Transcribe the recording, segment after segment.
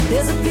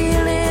There's a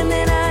feeling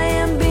that I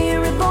am being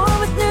reborn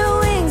with new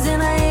wings,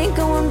 and I ain't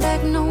going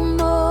back no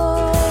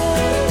more.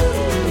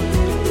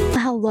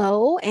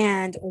 Hello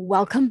and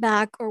welcome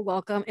back, or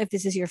welcome if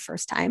this is your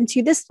first time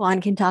to This One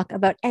Can Talk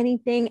About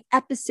Anything,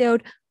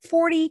 episode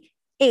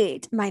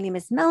 48. My name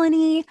is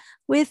Mellanie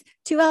with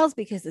two L's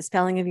because the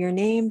spelling of your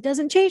name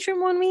doesn't change from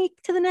one week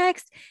to the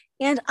next.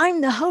 And I'm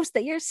the host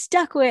that you're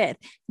stuck with.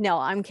 No,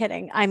 I'm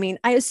kidding. I mean,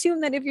 I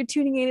assume that if you're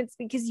tuning in, it's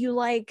because you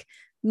like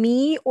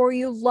me or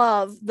you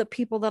love the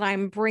people that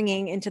I'm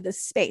bringing into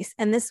this space.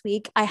 And this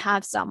week I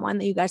have someone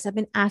that you guys have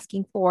been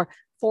asking for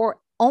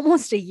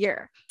almost a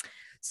year.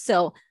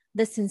 So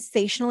the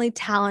sensationally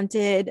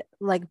talented,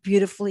 like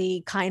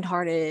beautifully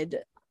kind-hearted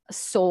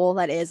soul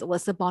that is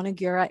Alyssa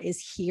Bonagura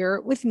is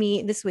here with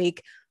me this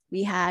week.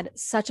 We had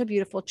such a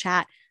beautiful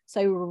chat.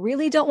 So I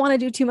really don't want to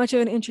do too much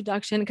of an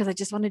introduction because I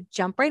just want to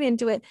jump right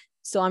into it.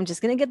 So I'm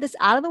just going to get this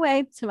out of the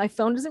way so my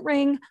phone doesn't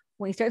ring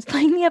when he starts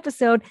playing the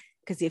episode.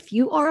 Because if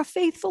you are a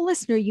faithful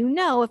listener, you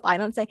know if I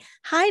don't say,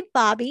 hi,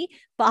 Bobby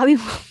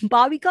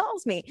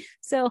calls me.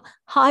 So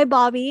hi,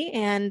 Bobby.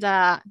 And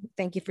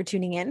thank you for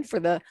tuning in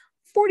for the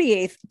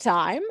 48th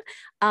time.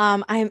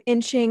 I'm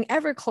inching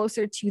ever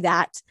closer to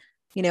that,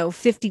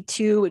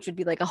 52, which would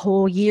be like a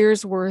whole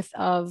year's worth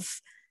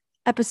of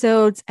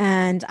episodes.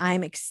 And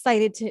I'm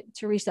excited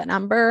to reach that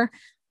number.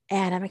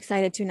 And I'm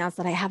excited to announce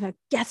that I have a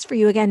guest for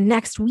you again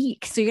next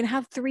week. So you're going to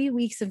have 3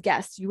 weeks of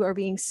guests. You are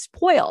being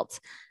spoiled.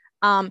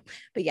 But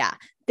yeah,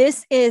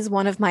 this is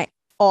one of my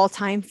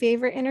all-time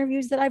favorite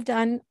interviews that I've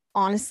done,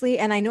 honestly.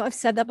 And I know I've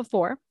said that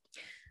before,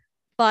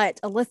 but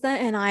Alyssa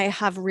and I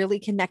have really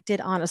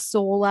connected on a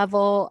soul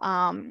level.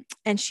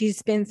 And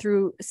she's been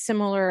through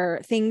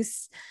similar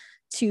things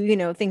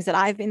to, things that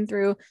I've been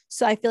through.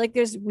 So I feel like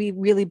we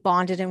really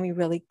bonded and we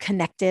really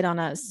connected on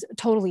a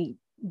totally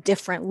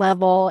different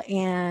level.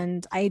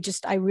 And I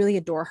really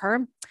adore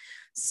her.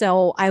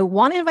 So I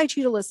want to invite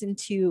you to listen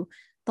to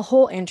the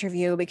whole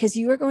interview because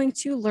you are going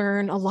to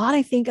learn a lot,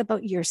 I think,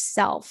 about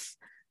yourself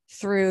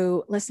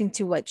through listening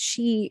to what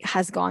she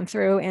has gone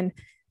through and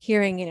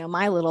hearing,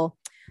 my little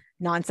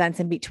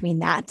nonsense in between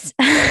that.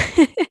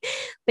 But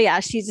yeah,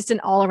 she's just an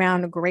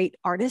all-around great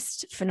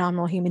artist,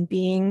 phenomenal human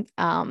being,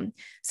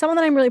 someone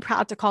that I'm really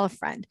proud to call a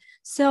friend.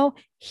 So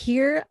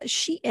here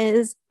she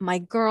is, my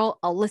girl,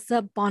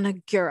 Alyssa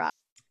Bonagura.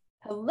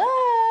 Hello.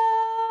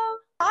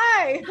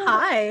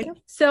 Hi.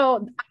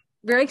 So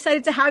very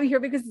excited to have you here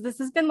because this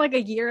has been like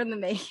a year in the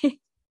making.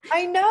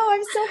 I know.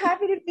 I'm so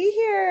happy to be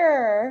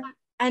here.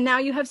 And now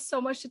you have so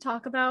much to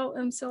talk about.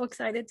 I'm so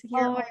excited to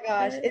hear. Oh my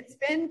gosh. It's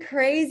been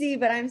crazy,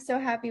 but I'm so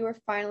happy we're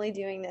finally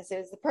doing this. It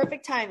was the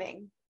perfect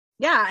timing.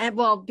 Yeah. And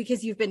well,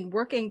 because you've been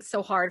working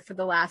so hard for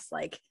the last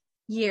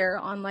year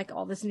on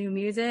all this new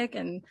music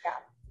and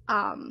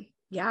I'm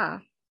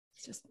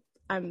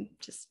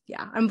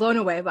blown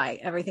away by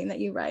everything that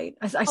you write.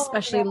 I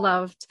especially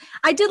loved,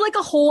 I did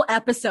a whole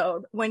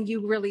episode when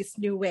you released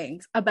New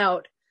Wings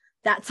about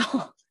that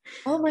song.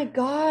 Oh my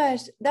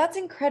gosh. That's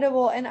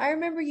incredible. And I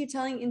remember you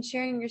telling and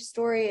sharing your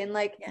story and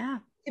to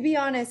be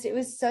honest, it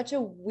was such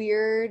a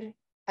weird,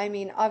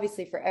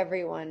 obviously for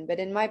everyone, but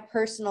in my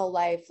personal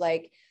life,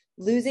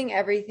 losing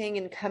everything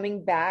and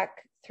coming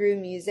back through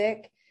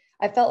music,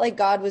 I felt like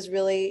God was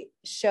really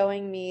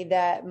showing me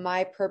that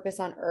my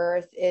purpose on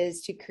earth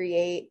is to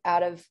create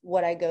out of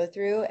what I go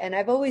through. And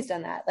I've always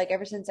done that,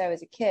 ever since I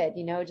was a kid,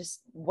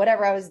 just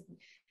whatever I was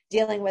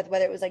dealing with,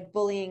 whether it was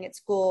bullying at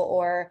school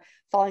or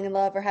falling in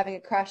love or having a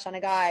crush on a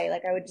guy,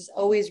 I would just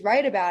always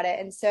write about it.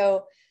 And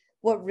so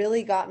what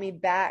really got me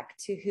back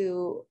to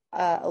who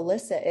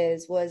Alyssa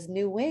is was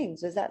New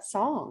Wings, was that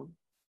song.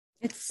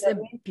 It's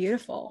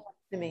beautiful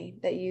to me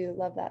that you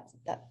love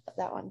that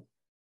one.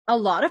 A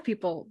lot of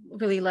people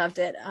really loved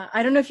it.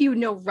 I don't know if you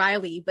know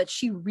Riley, but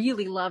she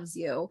really loves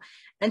you.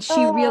 And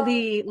she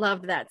really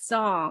loved that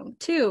song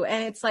too.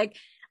 And it's I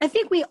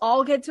think we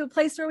all get to a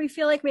place where we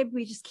feel like maybe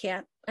we just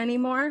can't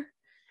anymore.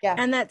 Yeah.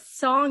 And that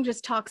song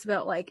just talks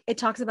about it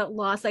talks about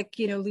loss,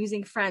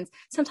 losing friends.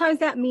 Sometimes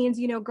that means,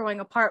 growing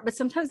apart, but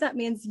sometimes that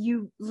means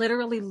you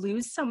literally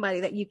lose somebody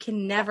that you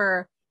can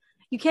never,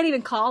 you can't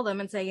even call them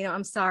and say,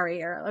 I'm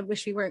sorry, or I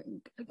wish we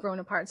weren't grown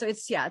apart. So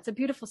it's a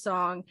beautiful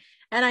song.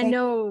 And I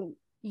know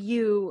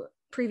you,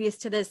 previous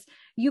to this,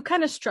 you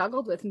kind of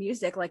struggled with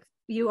music,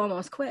 you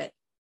almost quit.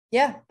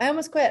 Yeah, I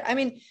almost quit.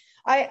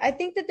 I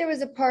think that there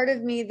was a part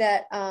of me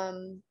that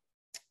I'm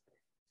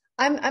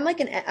an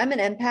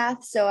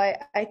empath, so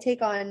I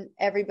take on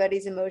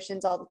everybody's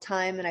emotions all the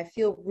time, and I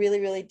feel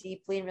really, really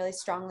deeply and really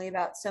strongly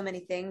about so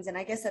many things. And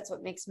I guess that's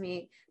what makes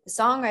me the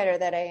songwriter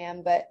that I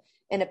am. But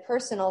in a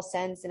personal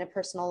sense, in a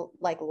personal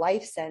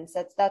life sense,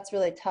 that's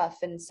really tough.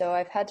 And so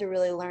I've had to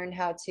really learn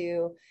how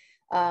to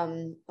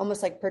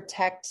almost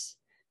protect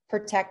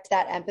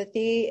that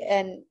empathy,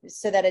 and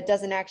so that it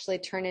doesn't actually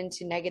turn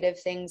into negative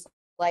things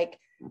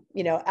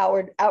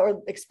outward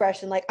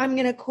expression, I'm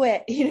gonna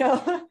quit,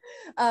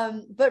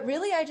 but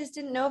really I just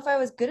didn't know if I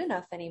was good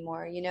enough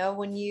anymore.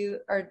 When you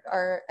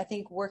are I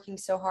think working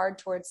so hard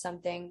towards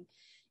something,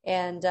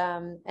 and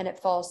it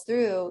falls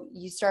through,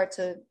 you start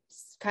to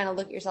kind of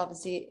look at yourself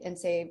and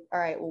say, all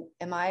right, well,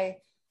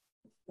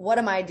 what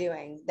am I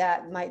doing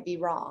that might be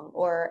wrong?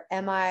 Or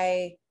am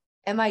I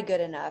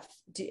good enough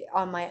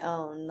on my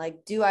own?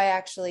 Like, do I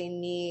actually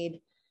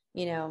need,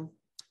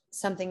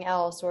 something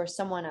else or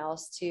someone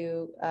else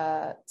to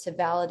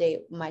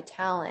validate my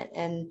talent?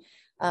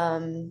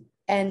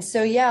 And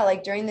so, yeah,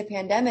 like during the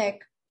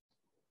pandemic,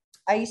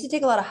 I used to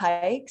take a lot of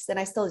hikes, and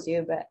I still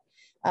do, but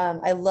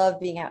I love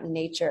being out in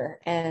nature.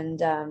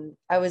 And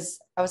I was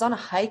on a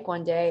hike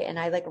one day, and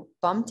I like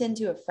bumped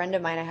into a friend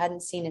of mine I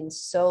hadn't seen in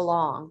so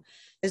long.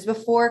 It was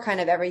before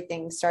kind of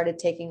everything started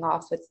taking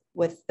off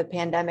with the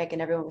pandemic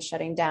and everyone was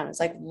shutting down. It was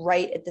like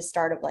right at the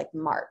start of like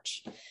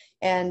March.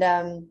 And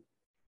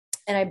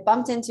I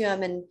bumped into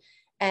him,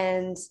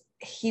 and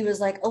he was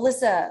like,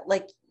 Alyssa,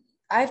 like,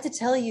 I have to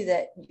tell you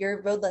that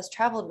your Road Less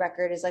Traveled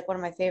record is like one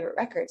of my favorite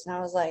records. And I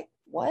was like,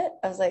 what?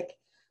 I was like,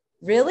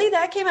 really?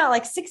 That came out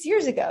like 6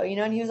 years ago,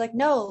 And he was like,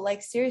 no,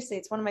 like, seriously,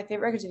 it's one of my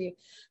favorite records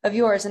of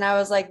yours. And I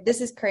was like,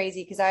 this is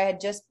crazy. Cause I had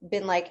just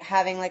been like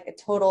having like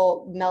a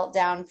total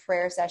meltdown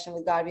prayer session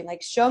with God, being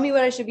like, show me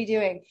what I should be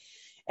doing,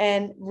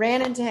 and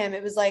ran into him.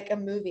 It was like a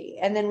movie.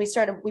 And then we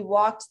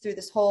walked through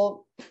this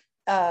whole,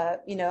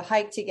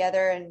 hike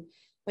together, and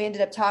we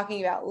ended up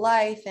talking about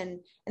life. And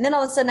then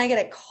all of a sudden I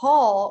get a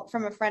call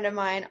from a friend of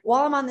mine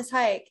while I'm on this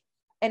hike.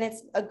 And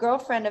it's a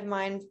girlfriend of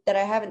mine that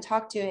I haven't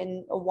talked to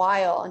in a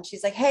while. And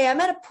she's like, hey,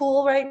 I'm at a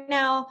pool right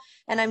now,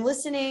 and I'm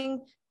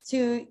listening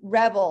to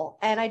Rebel.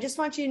 And I just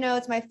want you to know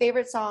it's my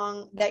favorite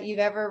song that you've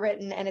ever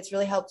written. And it's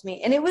really helped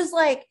me. And it was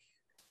like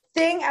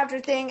thing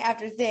after thing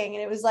after thing.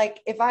 And it was like,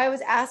 if I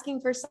was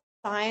asking for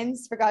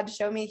signs for God to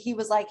show me, he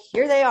was like,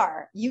 here they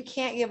are. You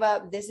can't give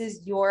up. This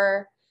is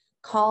your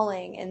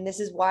calling, and this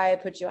is why I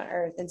put you on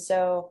earth. And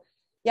so,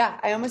 yeah,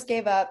 I almost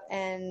gave up.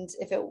 And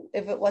if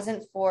it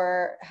wasn't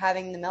for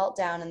having the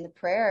meltdown and the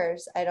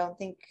prayers, I don't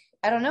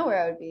know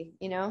where I would be,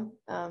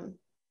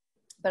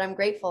 but I'm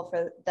grateful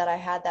for that. I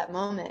had that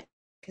moment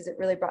because it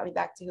really brought me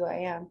back to who I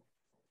am.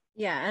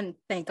 Yeah. And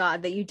thank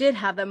God that you did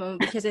have that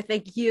moment, because I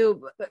think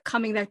you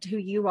coming back to who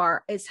you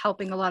are is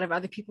helping a lot of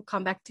other people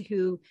come back to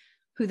who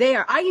they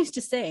are. I used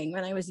to sing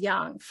when I was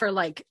young for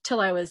like till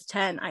I was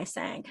 10. I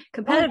sang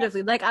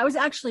competitively. Like I was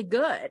actually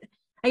good.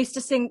 I used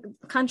to sing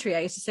country.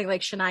 I used to sing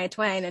like Shania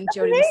Twain and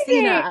Jody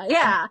Messina.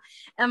 Yeah.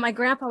 And my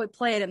grandpa would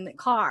play it in the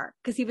car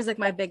because he was like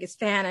my biggest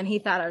fan, and he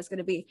thought I was going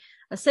to be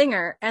a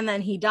singer. And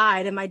then he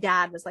died, and my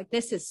dad was like,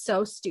 this is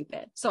so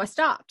stupid. So I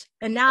stopped.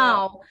 And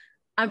now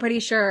I'm pretty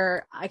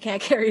sure I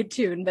can't carry a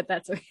tune, but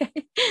that's okay.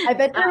 I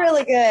bet you're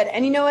really good.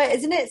 And you know what?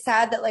 Isn't it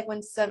sad that like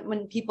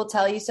when people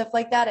tell you stuff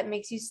like that, it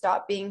makes you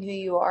stop being who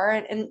you are,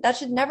 and that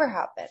should never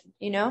happen,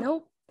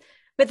 Nope.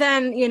 But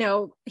then,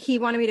 he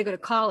wanted me to go to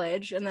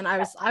college, and then I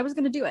was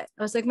going to do it.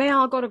 I was like, man,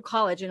 I'll go to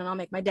college and I'll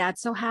make my dad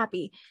so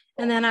happy.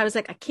 And then I was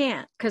like, I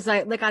can't, because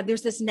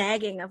there's this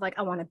nagging of like,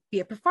 I want to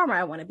be a performer.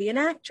 I want to be an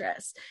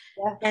actress.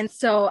 Yeah. And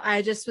so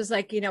I just was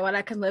like, you know what?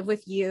 I can live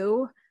with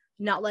you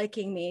not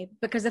liking me,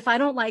 because if I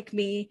don't like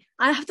me,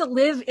 I have to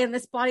live in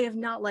this body of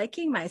not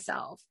liking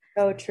myself.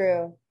 So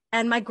true.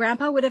 And my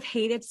grandpa would have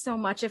hated so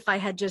much if I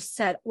had just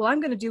said, well, I'm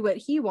going to do what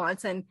he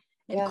wants and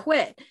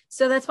quit.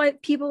 So that's why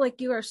people like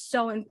you are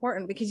so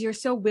important, because you're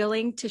so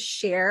willing to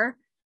share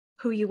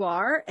who you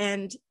are.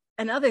 And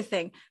another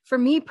thing, for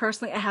me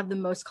personally, I have the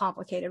most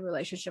complicated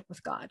relationship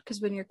with God,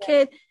 because when you're a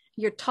kid,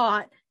 you're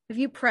taught if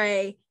you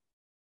pray,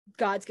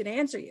 God's going to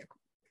answer you.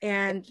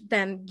 And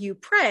then you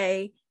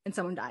pray and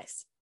someone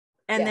dies.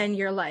 And then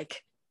you're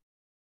like,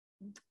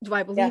 do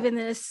I believe in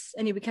this?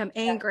 And you become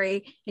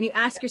angry, and you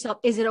ask yourself,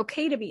 is it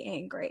okay to be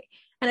angry?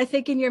 And I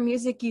think in your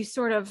music, you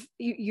sort of,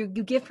 you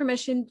give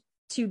permission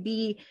to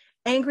be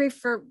angry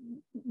for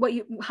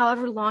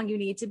however long you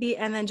need to be,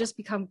 and then just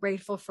become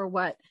grateful for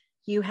what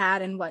you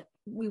had and what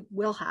we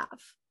will have.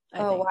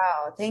 Oh,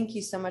 wow. Thank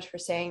you so much for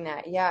saying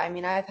that. Yeah. I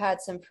mean, I've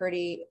had some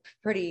pretty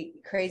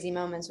crazy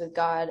moments with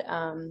God.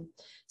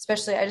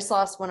 Especially, I just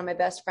lost one of my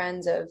best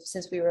friends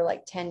since we were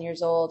like 10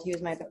 years old. He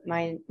was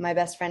my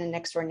best friend and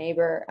next door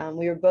neighbor.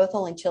 We were both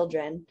only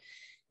children,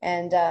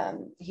 and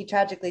he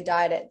tragically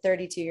died at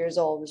 32 years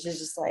old, which is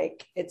just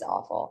like, it's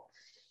awful.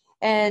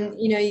 And,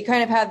 you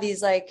kind of have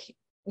these,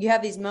 you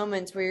have these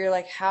moments where you're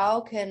like, how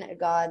can a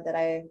God that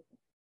I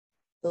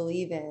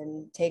believe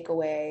in take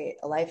away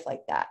a life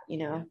like that,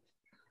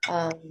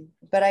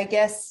 But I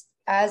guess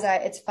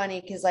it's funny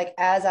because like,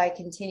 as I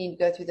continue to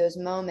go through those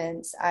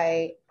moments,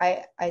 I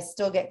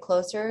still get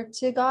closer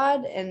to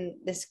God in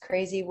this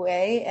crazy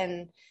way.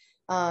 And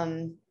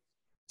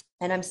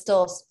I'm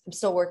still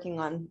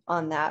working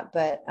on that.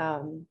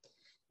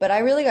 But I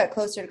really got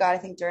closer to God, I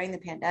think, during the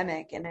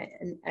pandemic. And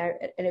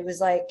it was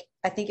like,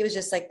 I think it was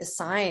just like the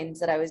signs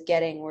that I was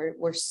getting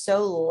were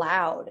so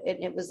loud.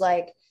 And it was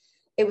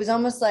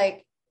almost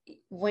like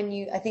when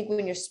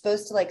you're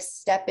supposed to like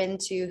step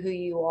into who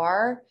you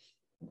are,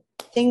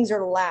 things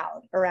are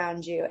loud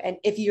around you. And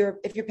if you're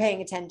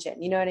paying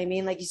attention, you know what I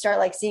mean? Like you start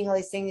like seeing all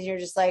these things and you're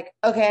just like,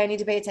 okay, I need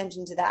to pay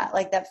attention to that.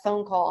 Like that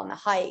phone call on the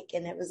hike.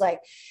 And it was like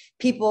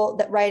people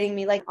that writing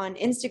me like on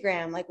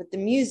Instagram, like with the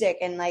music,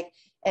 and like,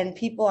 and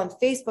people on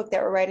Facebook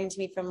that were writing to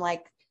me from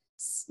like,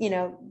 you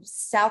know,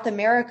 South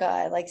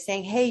America, like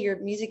saying, hey, your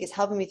music is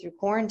helping me through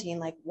quarantine.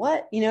 Like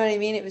what, you know what I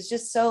mean? It was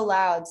just so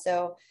loud.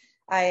 So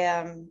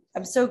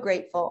I'm so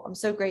grateful. I'm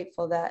so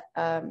grateful that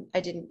I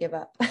didn't give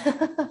up.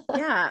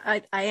 Yeah,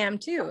 I am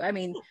too. I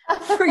mean,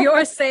 for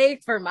your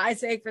sake, for my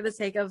sake, for the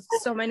sake of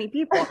so many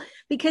people,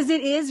 because it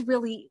is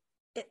really,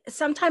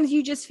 sometimes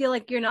you just feel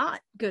like you're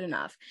not good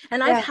enough.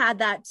 And I've had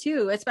that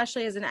too,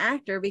 especially as an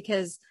actor,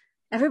 because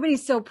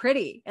everybody's so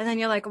pretty. And then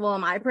you're like, well,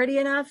 am I pretty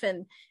enough?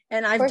 And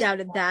I've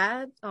doubted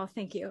that. Oh,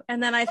 thank you.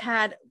 And then I've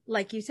had,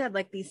 like you said,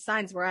 like these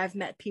signs where I've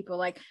met people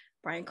like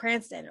Bryan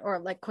Cranston or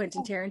like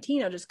Quentin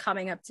Tarantino just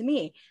coming up to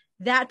me.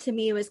 That to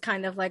me was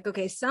kind of like,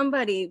 okay,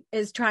 somebody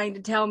is trying to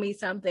tell me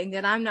something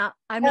that I'm not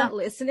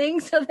listening.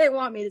 So they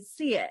want me to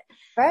see it.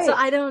 Right. So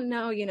I don't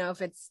know, you know,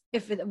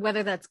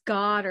 whether that's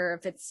God or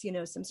if it's, you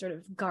know, some sort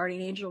of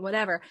guardian angel or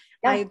whatever.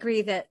 I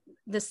agree that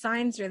the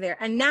signs are there.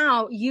 And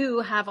now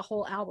you have a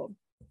whole album.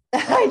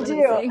 I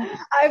do.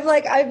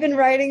 I've been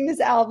writing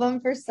this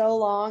album for so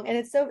long, and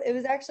it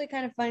was actually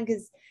kind of fun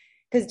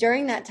because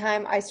during that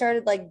time I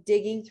started like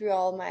digging through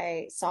all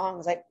my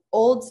songs, like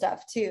old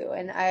stuff too.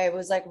 And I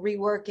was like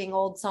reworking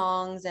old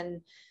songs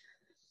and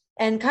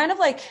kind of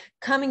like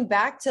coming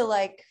back to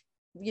like,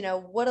 you know,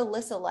 what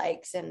Alyssa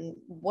likes and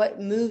what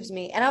moves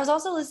me. And I was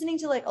also listening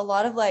to like a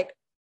lot of like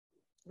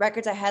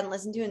records I hadn't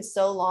listened to in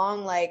so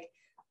long, like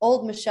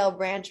old Michelle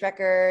Branch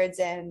records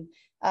and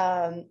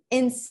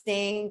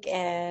NSYNC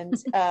and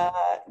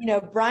you know,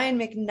 Brian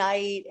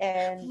McKnight,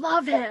 and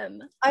love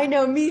him. I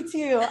know, me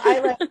too.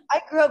 I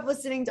grew up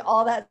listening to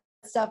all that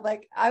stuff.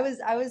 Like I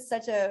was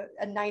such a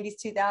 90s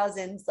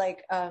 2000s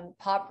like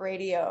pop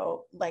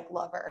radio like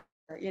lover,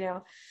 you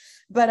know.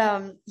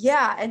 But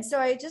yeah, and so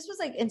I just was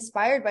like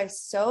inspired by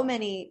so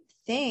many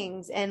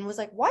things and was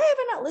like, why have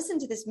I not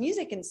listened to this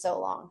music in so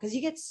long? Because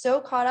you get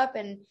so caught up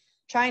in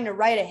trying to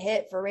write a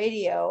hit for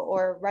radio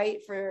or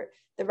write for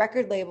the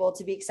record label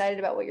to be excited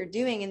about what you're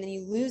doing, and then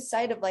you lose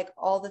sight of like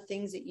all the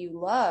things that you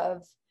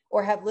love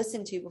or have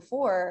listened to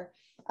before.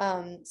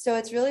 So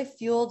it's really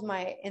fueled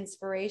my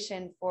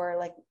inspiration for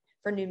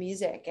new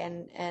music,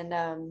 and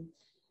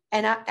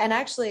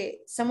actually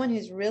someone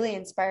who's really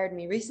inspired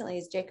me recently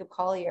is Jacob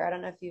Collier. I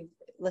don't know if you've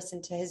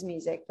listened to his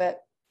music, but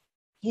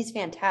he's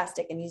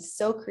fantastic and he's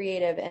so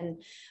creative.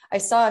 And I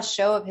saw a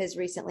show of his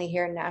recently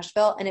here in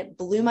Nashville and it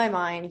blew my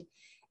mind.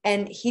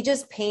 And he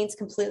just paints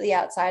completely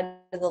outside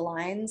of the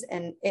lines.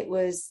 And it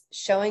was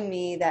showing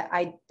me that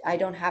I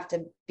don't have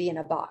to be in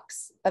a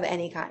box of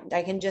any kind.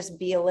 I can just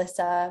be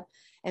Alyssa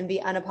and be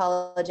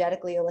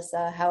unapologetically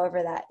Alyssa,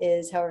 however that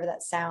is, however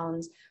that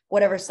sounds,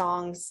 whatever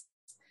songs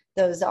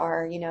those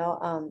are, you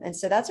know? And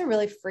so that's a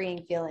really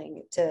freeing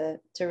feeling to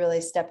really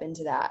step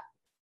into that.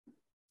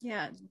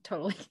 Yeah,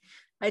 totally.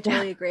 I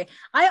totally agree.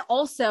 I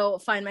also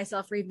find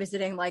myself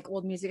revisiting like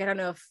old music. I don't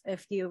know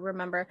if you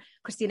remember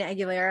Christina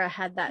Aguilera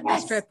had that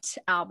stripped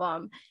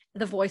album,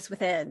 The Voice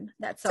Within,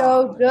 that song.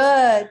 So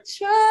good.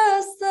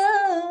 Trust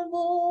the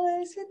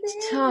voice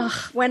within.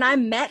 When I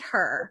met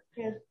her,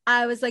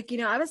 I was like, you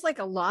know, I was like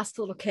a lost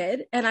little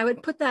kid and I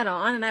would put that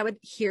on and I would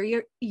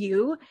hear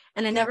you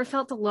and I never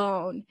felt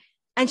alone.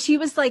 And she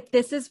was like,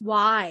 this is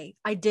why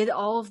I did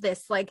all of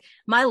this. Like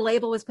my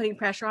label was putting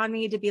pressure on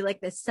me to be like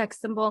this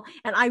sex symbol.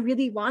 And I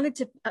really wanted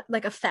to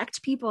like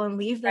affect people and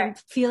leave them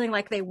feeling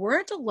like they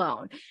weren't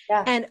alone.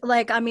 Yeah. And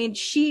like, I mean,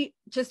 she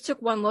just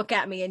took one look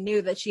at me and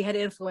knew that she had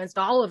influenced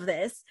all of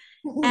this.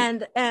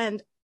 And,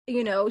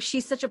 you know,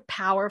 she's such a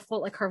powerful,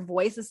 like her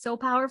voice is so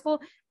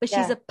powerful, but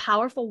she's a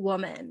powerful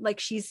woman. Like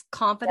she's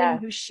confident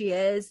in who she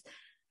is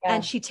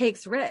and she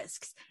takes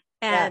risks.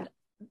 And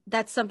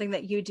that's something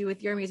that you do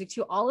with your music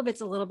too. All of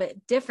it's a little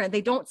bit different. They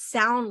don't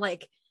sound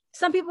like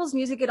some people's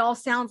music. It all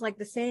sounds like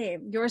the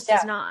same. Yours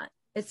does not.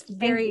 It's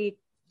very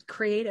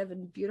creative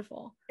and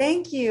beautiful.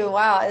 Thank you.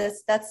 Wow.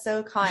 That's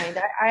so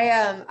kind.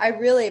 I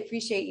really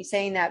appreciate you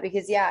saying that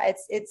because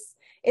it's,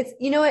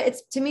 you know what,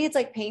 it's, to me, it's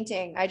like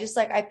painting. I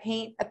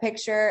paint a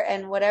picture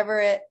and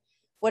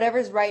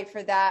whatever's right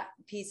for that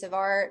piece of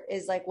art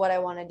is like what I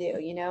want to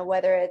do, you know,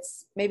 whether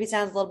it's maybe it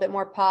sounds a little bit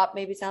more pop,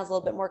 maybe it sounds a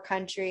little bit more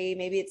country,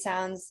 maybe it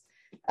sounds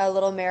a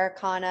little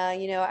Americana,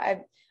 you know.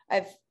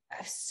 I've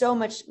so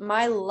much,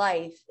 my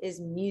life is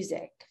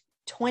music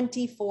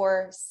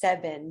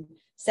 24/7,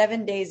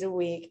 7 days a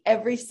week,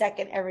 every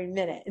second, every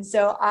minute. And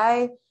so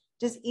I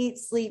just eat,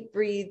 sleep,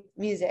 breathe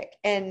music.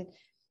 And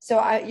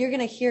so you're going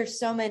to hear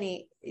so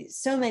many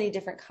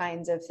different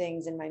kinds of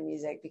things in my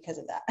music because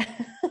of that.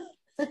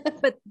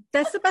 But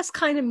that's the best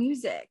kind of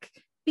music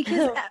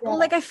because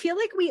like, I feel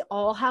like we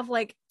all have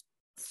like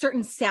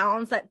certain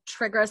sounds that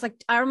trigger us.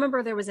 Like I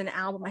remember there was an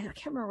album, I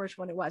can't remember which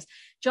one it was.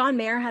 John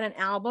Mayer had an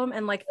album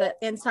and like the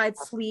inside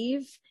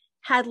sleeve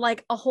had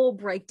like a whole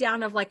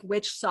breakdown of like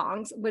which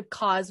songs would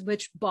cause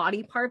which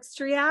body parts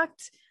to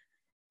react.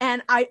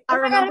 And I God,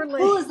 remember how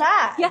cool is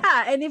that?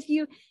 Yeah. And if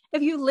you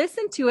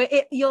listen to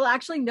it, you'll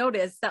actually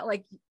notice that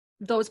like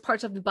those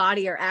parts of the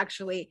body are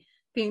actually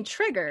being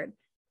triggered.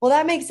 Well,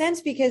 that makes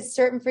sense because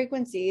certain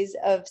frequencies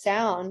of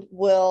sound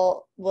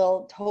will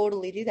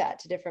totally do that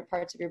to different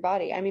parts of your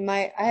body. I mean,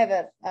 I have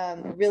a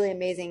really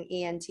amazing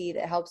ENT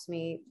that helps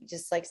me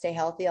just like stay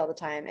healthy all the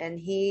time, and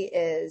he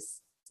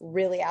is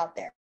really out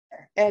there.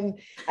 And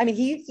I mean,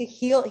 he used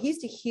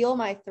to heal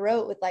my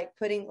throat with like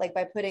putting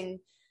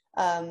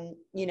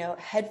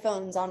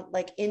headphones on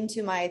like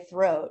into my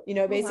throat,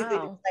 basically.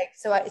 Wow.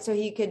 Like so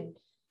he could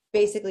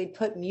basically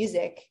put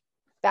music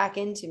back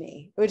into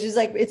me, which is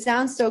like, it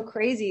sounds so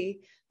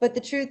crazy, but the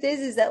truth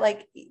is that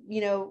like,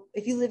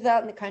 if you live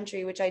out in the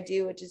country, which I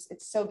do,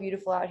 it's so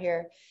beautiful out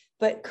here,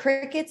 but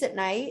crickets at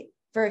night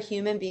for a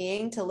human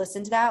being to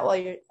listen to that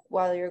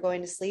while you're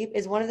going to sleep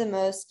is one of the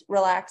most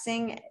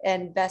relaxing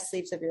and best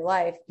sleeps of your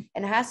life.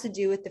 And it has to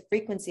do with the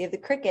frequency of the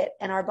cricket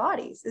and our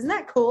bodies. Isn't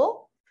that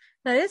cool?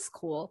 That is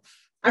cool.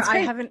 I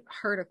haven't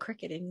heard a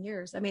cricket in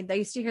years. I mean, I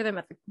used to hear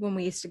them when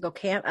we used to go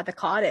camp at the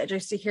cottage. I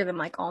used to hear them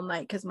like all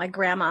night because my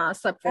grandma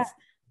slept with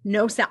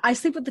no sound. I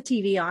sleep with the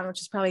TV on, which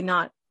is probably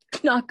not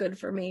good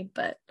for me.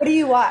 But what do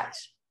you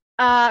watch?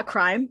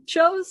 Crime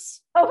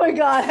shows. Oh my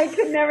God, I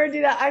could never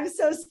do that. I'm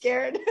so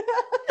scared.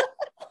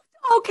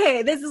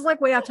 Okay, this is like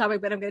way off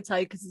topic, but I'm going to tell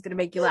you because it's going to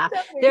make you laugh.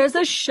 There's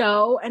a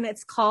show and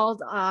it's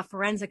called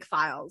Forensic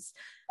Files.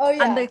 Oh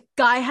yeah. And the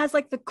guy has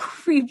like the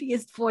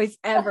creepiest voice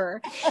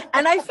ever.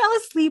 And I fell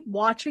asleep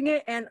watching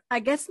it. And I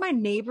guess my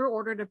neighbor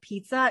ordered a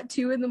pizza at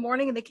 2 a.m.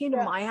 and they came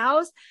to my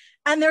house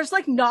and there's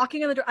like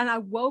knocking on the door. And I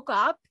woke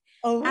up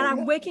and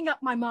I'm waking up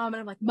my mom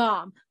and I'm like,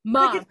 Mom,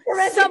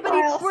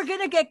 we're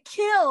going to get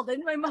killed.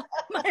 And my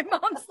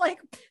mom's like,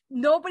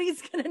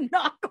 nobody's going to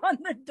knock on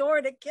the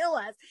door to kill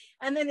us.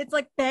 And then it's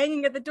like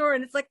banging at the door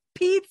and it's like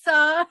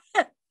pizza.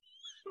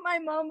 My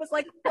mom was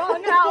like,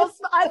 wrong house.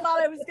 I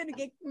thought I was going to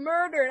get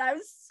murdered. I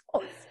was so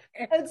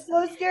scared. It's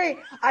so scary.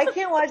 I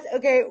can't watch.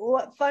 Okay.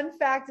 Fun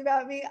fact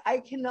about me. I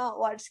cannot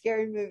watch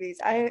scary movies.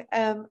 I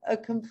am a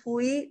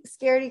complete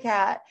scaredy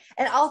cat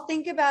and I'll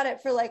think about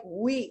it for like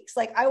weeks.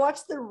 Like I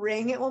watched The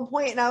Ring at one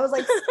point and I was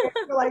like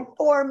scared for like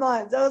 4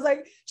 months. I was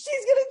like,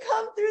 she's going to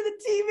come through the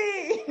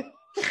TV.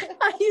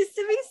 I used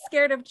to be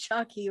scared of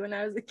Chucky when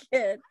I was a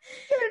kid.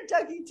 Scared of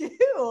Chucky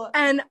too.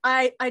 And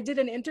I did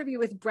an interview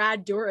with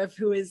Brad Dourif,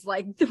 who is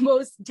like the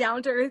most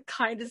down-to-earth,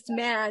 kindest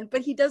man,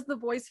 but he does the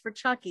voice for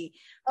Chucky.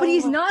 But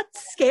he's not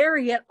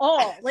scary at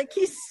all. Like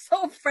he's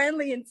so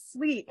friendly and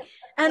sweet.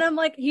 And I'm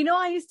like,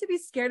 I used to be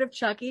scared of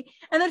Chucky.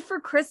 And then for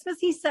Christmas,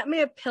 he sent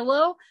me a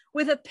pillow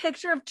with a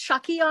picture of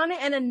Chucky on it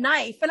and a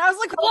knife. And I was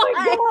like, oh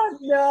my God,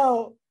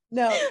 no.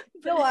 No,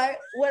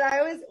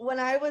 when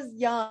I was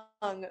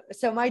young,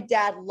 so my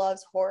dad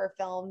loves horror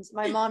films.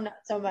 My mom not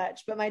so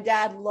much, but my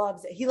dad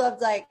loves it. He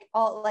loves like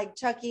all like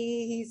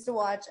Chucky. He used to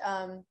watch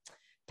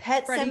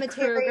Pet Freddy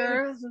Cemetery.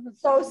 Krueger.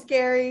 So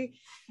scary.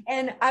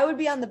 And I would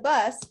be on the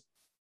bus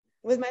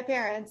with my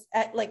parents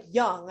at like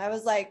young. I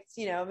was like,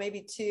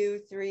 maybe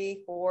 2,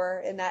 3,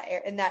 4 in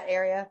that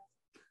area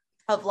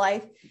of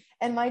life.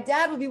 And my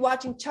dad would be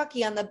watching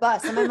Chucky on the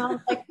bus. And my mom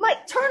was like,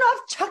 Mike, turn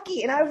off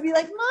Chucky. And I would be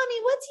like,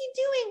 Mommy, what's he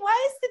doing?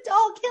 Why is the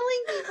doll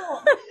killing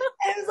people?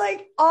 And it was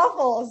like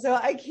awful. So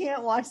I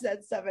can't watch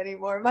that stuff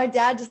anymore. My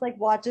dad just like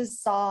watches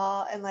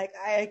Saw and like,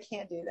 I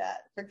can't do that.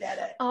 Forget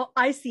it. Oh,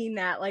 I seen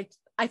that. Like,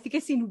 I think I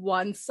seen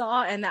one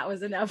Saw and that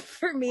was enough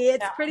for me.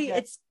 It's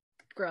it's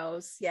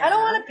gross. Yeah. I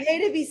don't want to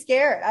pay to be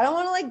scared. I don't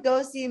want to like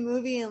go see a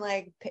movie and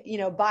like,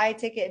 buy a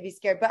ticket and be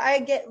scared. But I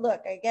get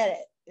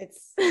it.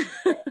 It's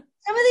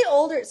some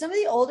of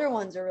the older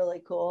ones are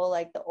really cool,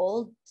 like the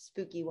old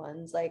spooky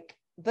ones. Like,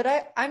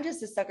 but I'm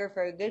just a sucker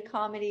for a good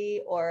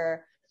comedy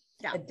or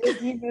a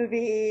Disney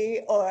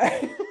movie or.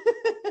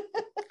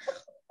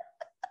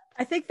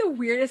 I think the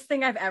weirdest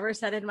thing I've ever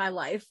said in my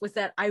life was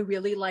that I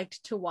really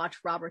liked to watch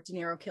Robert De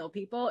Niro kill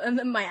people, and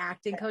then my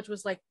acting coach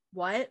was like,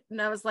 "What?"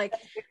 And I was like,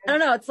 "I don't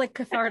know. It's like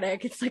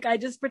cathartic. It's like I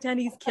just pretend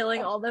he's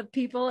killing all the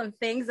people and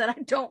things that I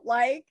don't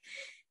like."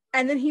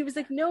 And then he was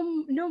like,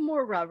 no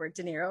more Robert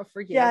De Niro for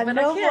you. Yeah, but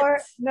no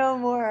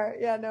more.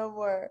 Yeah, no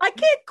more. I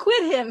can't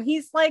quit him.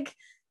 He's like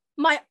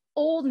my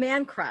old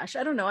man crush.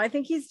 I don't know. I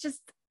think he's just,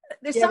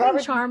 there's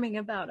something charming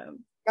about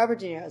him. Robert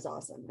De Niro is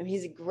awesome. I mean,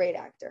 he's a great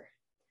actor.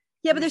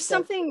 Yeah, but there's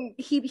something,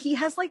 he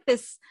has like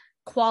this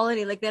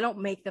quality, like they don't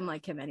make them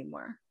like him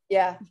anymore.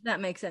 Yeah. If that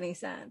makes any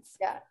sense.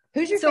 Yeah.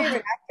 Who's your favorite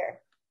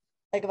actor?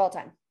 Like of all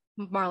time?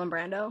 Marlon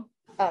Brando.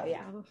 Oh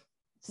yeah.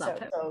 So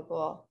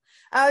cool.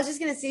 I was just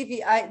gonna see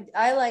if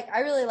I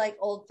really like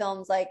old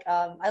films. Like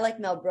I like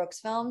Mel Brooks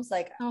films.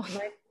 Like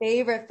my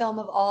favorite film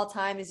of all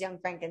time is Young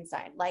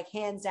Frankenstein. Like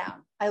hands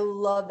down, I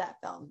love that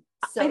film.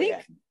 So I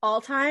think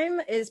all time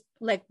is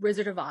like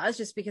Wizard of Oz,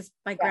 just because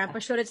my grandpa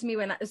showed it to me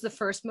when it was the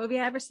first movie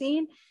I ever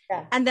seen,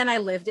 and then I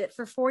lived it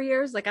for 4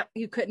 years. Like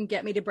you couldn't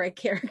get me to break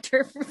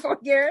character for 4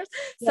 years,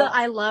 so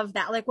I love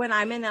that. Like when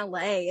I'm in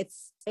LA,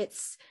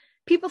 it's.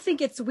 People think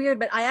it's weird,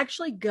 but I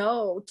actually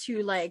go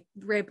to like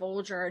Ray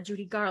Bolger or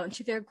Judy Garland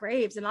to their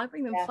graves and I'll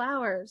bring them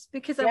flowers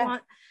because I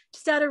want,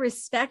 just out of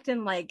respect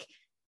and like,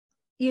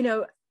 you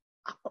know,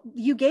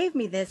 you gave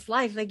me this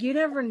life. Like, you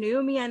never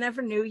knew me, I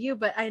never knew you,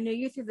 but I knew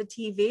you through the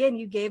TV, and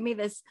you gave me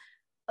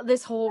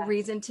this whole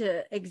reason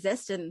to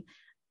exist.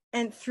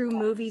 And through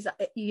movies,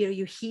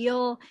 you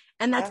heal.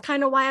 And that's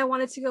kind of why I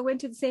wanted to go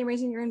into the same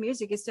reason you're in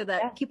music, is so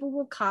that people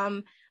will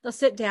come, they'll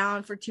sit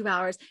down for 2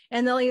 hours,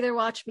 and they'll either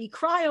watch me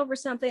cry over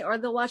something, or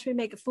they'll watch me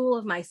make a fool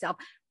of myself.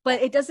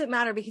 But it doesn't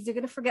matter, because you're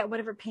going to forget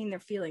whatever pain they're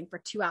feeling for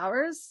 2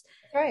 hours.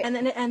 Right.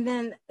 And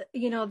then,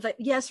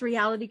 yes,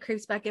 reality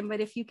creeps back in, but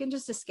if you can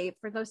just escape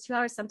for those 2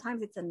 hours,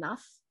 sometimes it's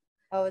enough.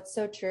 Oh, it's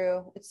so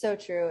true. It's so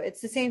true.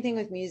 It's the same thing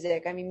with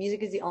music. I mean,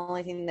 music is the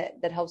only thing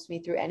that helps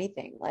me through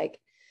anything. Like,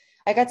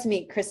 I got to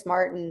meet Chris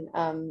Martin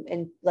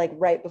in like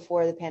right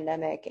before the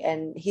pandemic,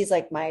 and he's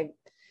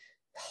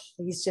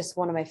just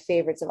one of my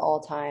favorites of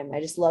all time.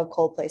 I just love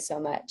Coldplay so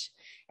much.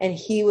 And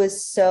he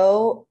was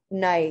so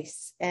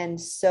nice and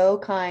so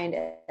kind,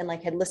 and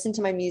like had listened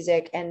to my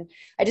music. And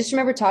I just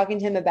remember talking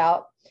to him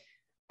about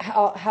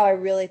how I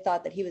really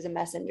thought that he was a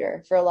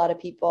messenger for a lot of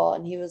people.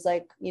 And he was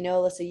like,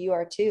 Alyssa, you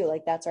are too.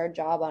 Like, that's our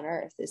job on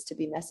earth, is to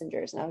be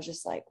messengers. And I was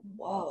just like,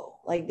 whoa,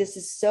 like, this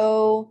is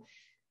so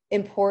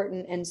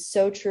important and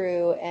so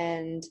true,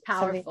 and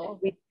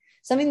powerful.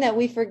 Something that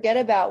we forget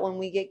about when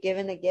we get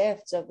given the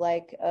gift of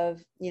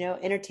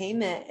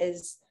entertainment.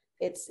 Is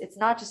it's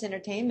not just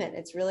entertainment.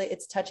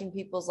 It's touching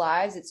people's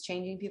lives. It's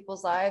changing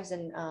people's lives.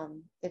 And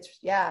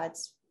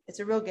it's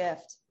a real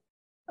gift.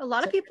 A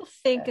lot of people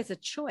think it's a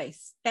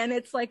choice, and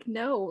it's like,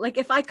 no, like,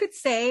 if I could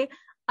say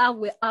I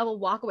will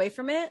walk away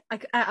from it,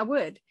 I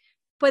would,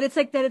 but it's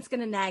like, then it's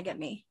going to nag at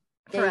me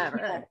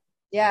forever.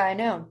 Yeah, I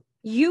know.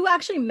 You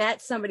actually met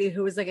somebody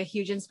who was like a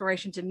huge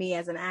inspiration to me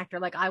as an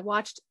actor. Like, I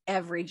watched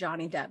every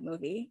Johnny Depp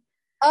movie.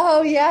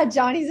 Oh yeah,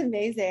 Johnny's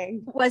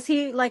amazing. Was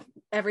he like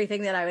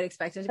everything that I would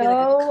expect him to be,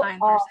 like a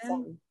kind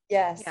person?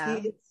 Yes, yeah.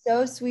 He is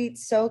so sweet,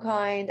 so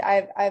kind.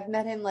 I've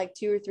met him like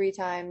 2 or 3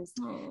 times.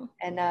 Aww.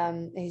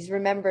 And he's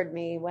remembered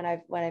me when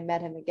I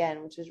met him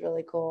again, which was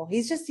really cool.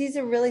 He's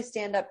a really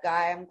stand-up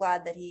guy. I'm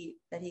glad that he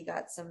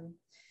got some.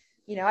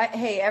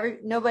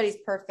 Nobody's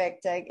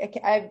perfect.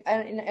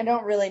 I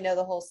don't really know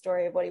the whole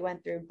story of what he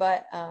went through,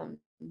 but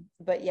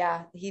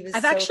yeah, he was.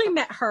 I've actually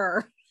met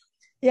her.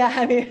 Yeah,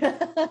 I mean,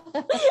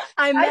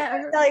 I met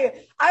her. Tell you,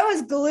 I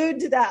was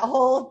glued to that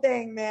whole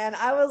thing, man.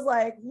 I was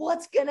like,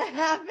 what's gonna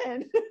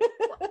happen?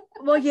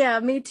 Well, yeah,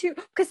 me too.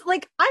 Because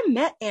like, I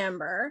met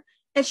Amber,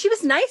 and she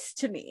was nice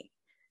to me.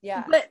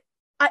 Yeah, but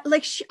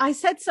I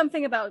said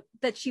something about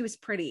that she was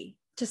pretty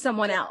to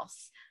someone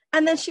else.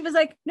 And then she was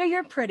like, no,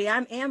 you're pretty.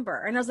 I'm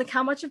Amber. And I was like,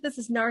 how much of this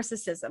is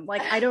narcissism?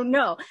 Like, I don't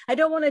know. I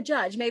don't want to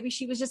judge. Maybe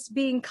she was just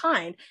being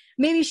kind.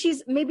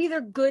 Maybe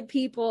they're good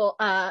people,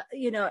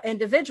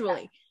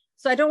 individually. Yeah.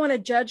 So I don't want to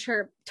judge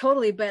her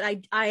totally, but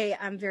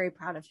I'm very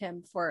proud of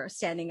him for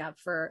standing up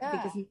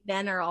because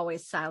men are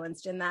always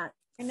silenced in that.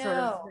 I know.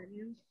 Sort of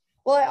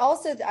well,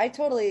 I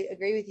totally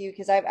agree with you,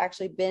 because I've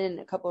actually been in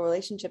a couple of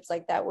relationships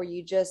like that, where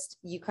you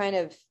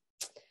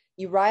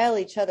rile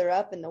each other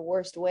up in the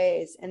worst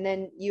ways, and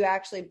then you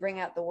actually bring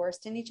out the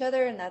worst in each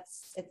other, and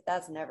that's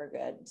never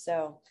good.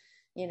 So,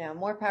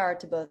 more power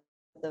to both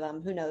of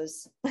them. Who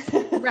knows?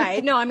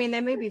 Right. No, I mean,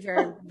 they may be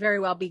very, very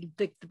well be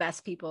the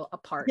best people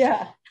apart.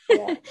 Yeah.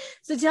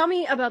 So tell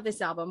me about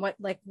this album.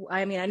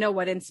 I know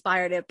what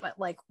inspired it, but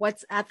like,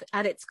 what's at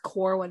its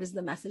core? What is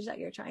the message that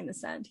you're trying to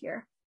send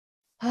here?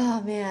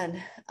 Oh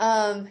man.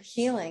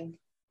 Healing,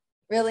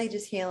 really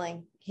just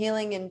healing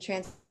and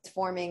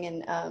transforming.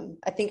 And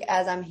I think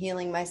as I'm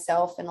healing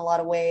myself in a lot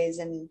of ways,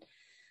 and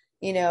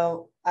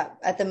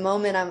at the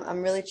moment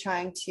I'm really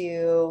trying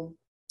to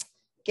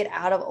get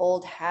out of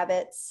old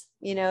habits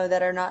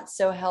that are not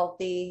so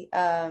healthy.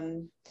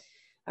 I'm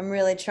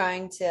really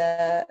trying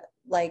to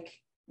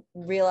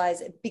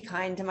realize, be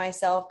kind to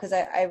myself, because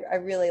I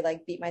really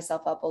beat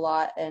myself up a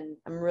lot, and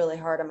I'm really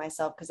hard on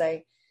myself, because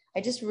I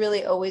just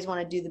really always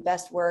want to do the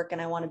best work,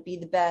 and I want to be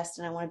the best,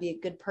 and I want to be a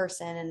good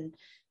person,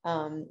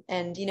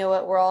 and you know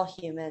what, we're all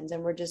humans,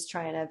 and we're just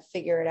trying to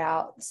figure it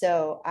out.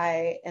 So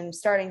I am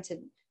starting to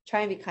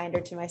try and be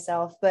kinder to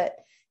myself. But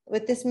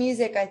with this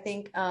music, I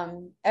think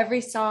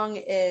every song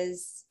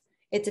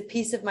it's a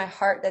piece of my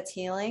heart that's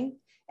healing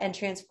and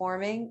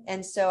transforming,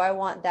 and so I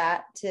want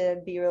that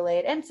to be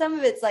relayed. And some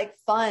of it's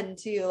fun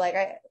too.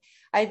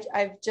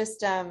 I've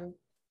just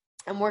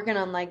I'm working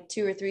on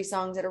 2 or 3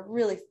 songs that are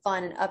really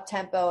fun and up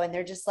tempo, and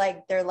they're just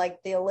they're like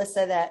the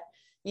Alyssa that,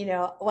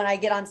 when I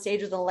get on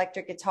stage with an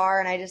electric guitar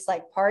and I just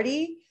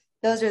party,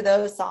 those are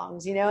those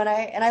songs, and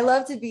I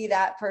love to be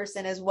that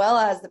person, as well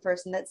as the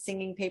person that's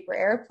singing Paper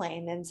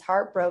Airplane and is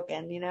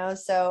heartbroken,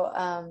 so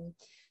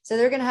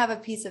they're going to have a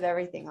piece of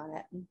everything on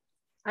it.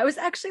 I was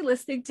actually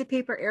listening to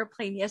Paper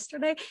Airplane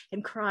yesterday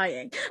and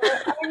crying.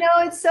 I know,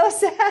 it's so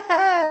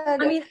sad.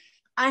 I mean,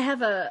 I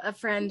have a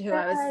friend who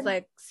I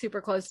was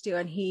super close to,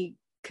 and he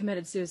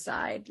committed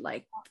suicide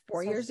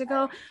 4 years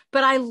ago,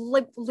 but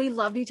we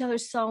loved each other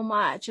so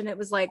much. And it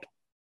was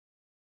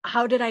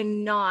how did I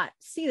not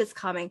see this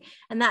coming?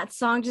 And that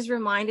song just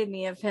reminded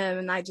me of him.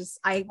 And I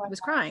was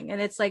crying,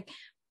 and it's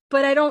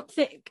but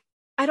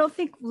I don't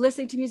think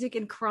listening to music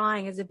and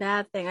crying is a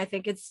bad thing. I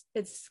think it's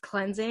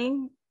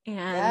cleansing,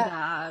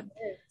 and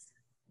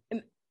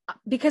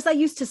because I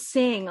used to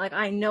sing, like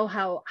I know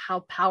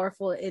how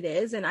powerful it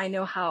is, and I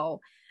know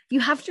how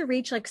you have to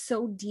reach like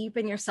so deep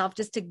in yourself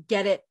just to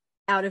get it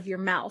out of your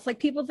mouth. Like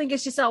people think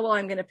it's just, oh well,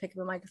 I'm going to pick up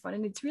the microphone,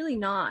 and it's really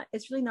not.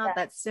 It's really not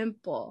that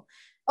simple.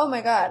 Oh my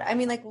God. I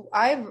mean, like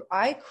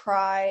I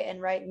cry and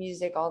write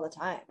music all the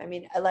time. I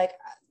mean, like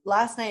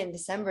last night in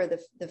December,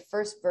 the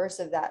first verse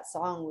of that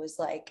song was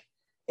like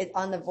it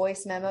on the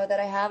voice memo that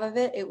I have of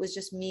it. It was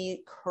just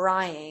me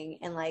crying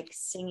and like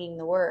singing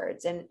the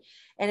words, and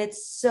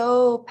it's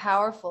so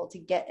powerful to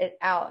get it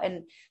out.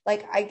 And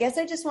like, I guess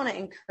I just want to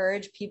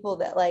encourage people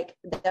that like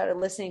that are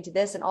listening to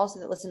this and also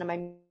that listen to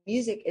my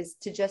music is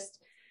to just,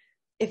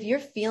 if you're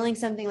feeling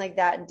something like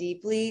that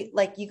deeply,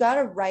 like you got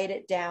to write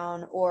it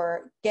down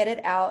or get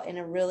it out in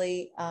a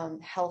really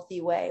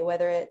healthy way,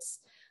 whether it's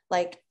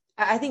like,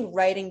 I think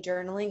writing,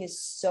 journaling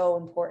is so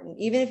important,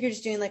 even if you're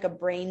just doing like a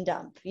brain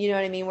dump, you know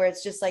what I mean? Where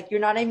it's just like,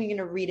 you're not even going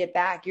to read it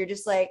back. You're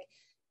just like,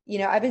 you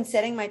know, I've been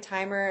setting my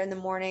timer in the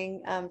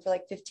morning for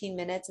like 15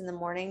 minutes in the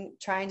morning,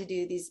 trying to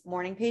do these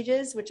morning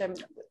pages, which I'm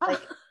like,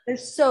 they're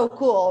so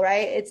cool,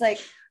 right? It's like,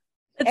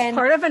 it's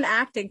part of an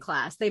acting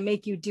class. They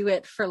make you do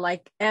it for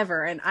like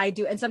ever. And I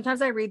do. And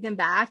sometimes I read them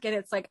back and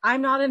it's like,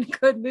 I'm not in a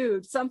good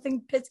mood.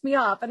 Something pissed me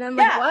off. And I'm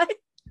like, what?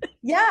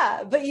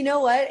 Yeah. But you know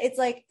what? It's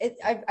like,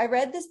 I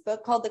read this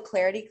book called The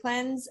Clarity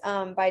Cleanse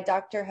by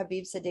Dr.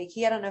 Habib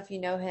Siddiqui. I don't know if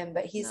you know him,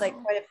 but he's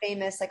like quite a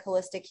famous like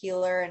holistic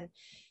healer.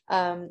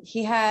 And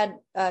he had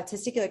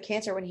testicular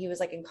cancer when he was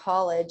like in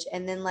college,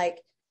 and then like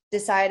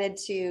decided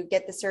to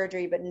get the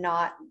surgery but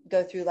not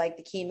go through like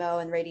the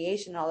chemo and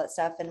radiation and all that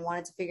stuff, and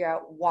wanted to figure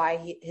out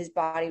why his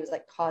body was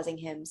like causing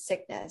him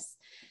sickness.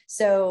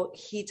 So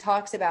he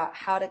talks about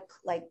how to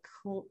like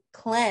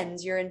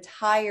cleanse your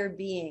entire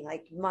being,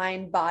 like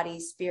mind, body,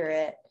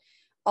 spirit,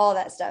 all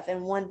that stuff.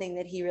 And one thing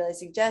that he really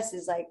suggests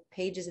is like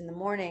pages in the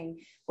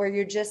morning where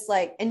you're just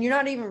like, and you're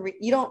not even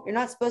you're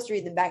not supposed to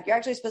read them back. You're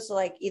actually supposed to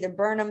like either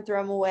burn them,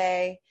 throw them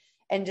away,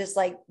 and just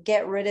like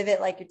get rid of it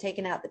like you're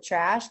taking out the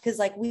trash. Because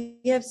like we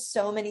have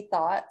so many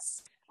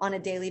thoughts on a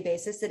daily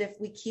basis that if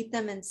we keep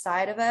them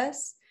inside of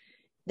us,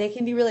 they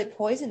can be really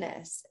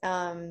poisonous,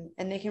 and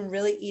they can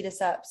really eat us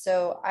up.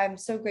 So I'm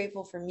so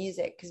grateful for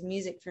music, because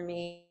music for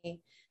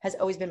me has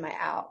always been my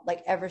out,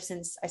 like ever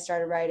since I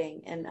started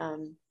writing. And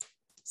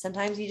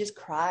sometimes you just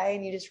cry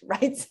and you just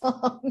write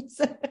songs,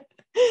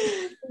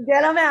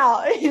 get them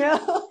out, you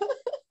know?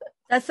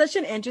 That's such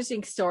an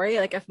interesting story.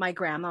 Like if my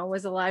grandma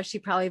was alive,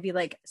 she'd probably be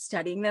like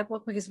studying that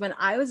book, because when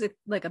I was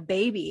like a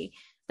baby,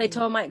 they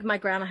told my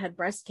grandma had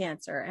breast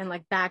cancer. And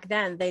like back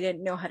then they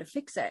didn't know how to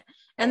fix it.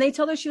 And they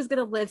told her she was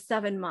going to live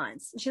 7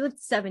 months. She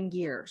lived 7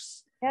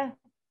 years. Yeah.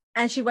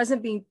 And she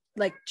wasn't being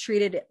like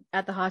treated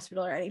at the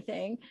hospital or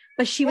anything,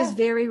 but she was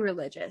very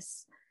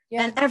religious.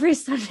 Yeah. And every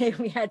Sunday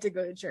we had to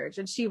go to church.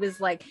 And she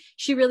was like,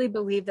 she really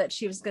believed that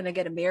she was going to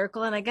get a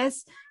miracle. And I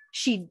guess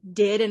she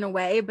did in a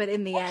way, but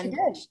in the end,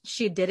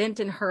 she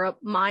didn't in her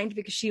mind,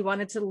 because she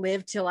wanted to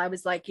live till I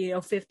was like,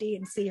 50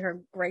 and see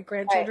her great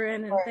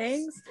grandchildren and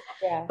things.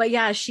 Yeah. But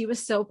yeah, she was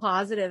so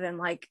positive, and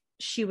like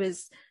she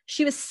was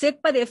sick,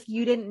 but if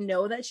you didn't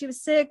know that she was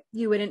sick,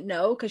 you wouldn't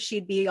know, because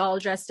she'd be all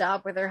dressed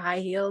up with her high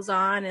heels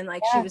on and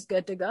like she was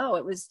good to go.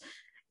 It was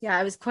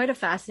quite a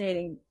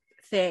fascinating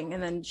thing.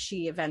 And then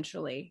she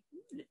eventually,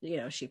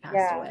 she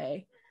passed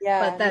away.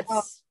 Yeah. But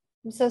that's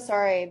I'm so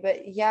sorry,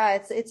 but yeah,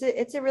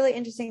 it's a really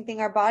interesting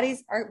thing. Our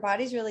bodies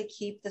really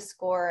keep the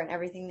score and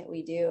everything that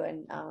we do.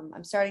 And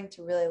I'm starting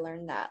to really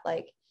learn that,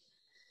 like,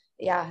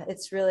 yeah,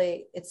 it's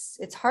really,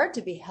 it's hard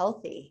to be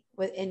healthy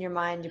within your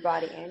mind, your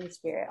body, and your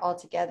spirit all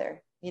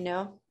together,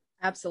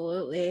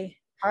 Absolutely.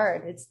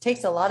 Hard. It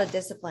takes a lot of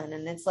discipline,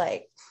 and it's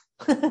like,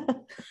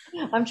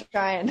 I'm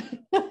trying.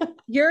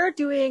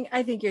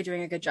 I think you're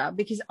doing a good job,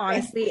 because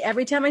honestly,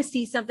 every time I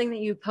see something that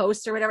you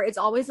post or whatever, it's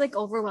always like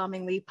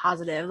overwhelmingly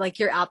positive. Like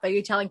you're out there,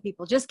 you're telling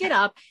people, just get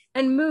up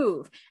and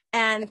move.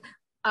 And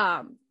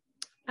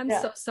I'm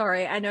so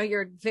sorry. I know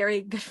you're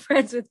very good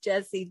friends with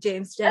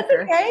James Jenner.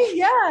 That's okay.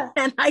 Yeah.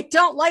 And I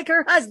don't like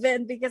her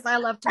husband because I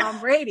love Tom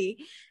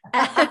Brady.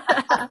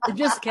 I'm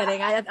just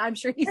kidding. I'm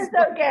sure he's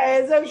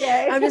okay. It's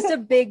okay. I'm just a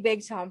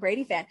big Tom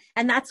Brady fan.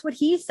 And that's what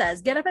he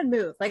says. Get up and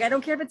move. Like, I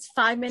don't care if it's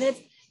 5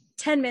 minutes,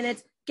 10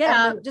 minutes, get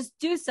up, just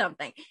do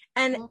something.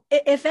 And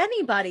if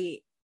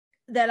anybody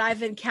that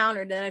I've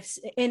encountered that I've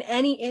in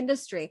any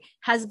industry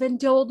has been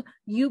told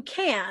you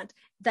can't,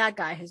 that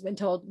guy has been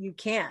told you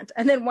can't.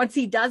 And then once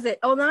he does it,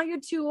 oh, now you're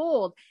too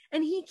old.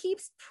 And he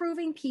keeps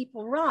proving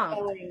people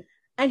wrong.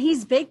 And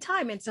he's big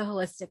time into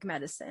holistic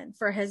medicine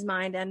for his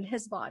mind and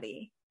his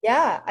body.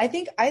 Yeah, I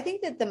think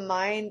that the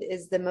mind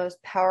is the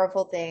most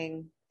powerful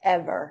thing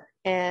ever.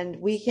 And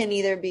we can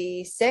either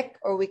be sick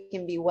or we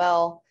can be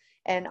well.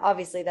 And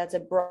obviously that's a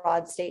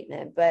broad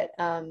statement, but,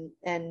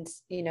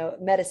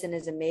 medicine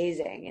is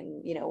amazing.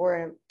 And,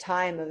 we're in a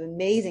time of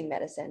amazing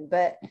medicine,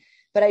 but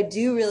I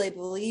do really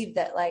believe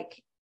that,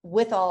 like,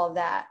 with all of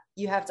that,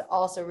 you have to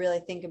also really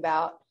think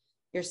about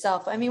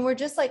yourself. I mean, we're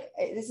just like,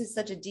 this is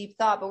such a deep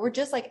thought, but we're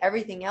just like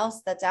everything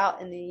else that's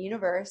out in the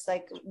universe,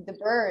 like the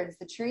birds,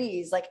 the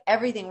trees, like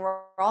everything. We're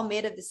all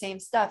made of the same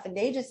stuff, and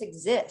they just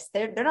exist.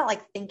 They're not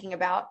like thinking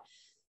about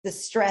the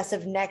stress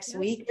of next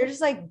week. They're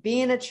just like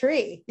being a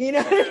tree, you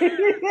know what I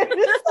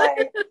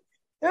mean?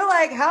 They're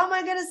like, how am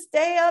I going to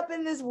stay up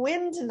in this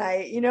wind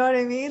tonight? You know what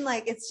I mean?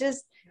 Like, it's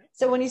just,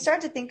 so when you start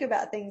to think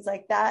about things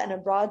like that in a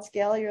broad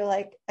scale, you're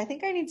like, I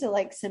think I need to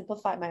like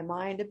simplify my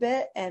mind a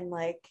bit and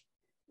like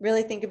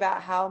really think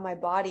about how my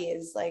body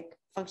is like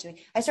functioning.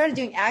 I started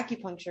doing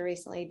acupuncture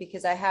recently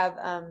because I have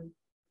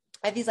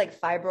these like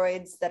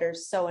fibroids that are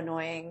so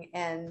annoying,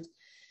 and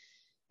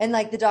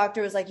like the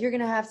doctor was like, you're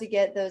going to have to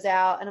get those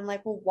out. And I'm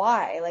like, well,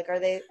 why? Like, are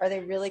they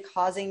really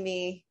causing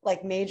me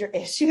like major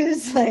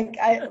issues? Like,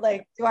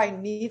 do I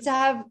need to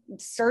have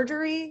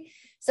surgery?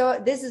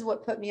 So this is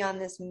what put me on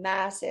this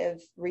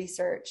massive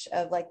research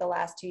of like the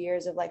last 2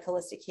 years of like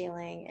holistic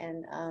healing,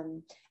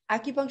 and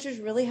acupuncture is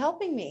really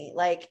helping me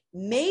like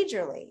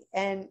majorly.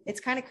 And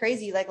it's kind of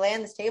crazy. You like lay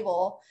on this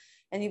table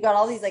and you've got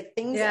all these like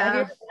things. Have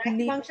you ever done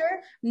acupuncture?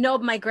 No,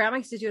 my grandma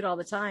used to do it all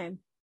the time.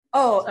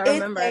 Oh, so I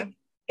remember.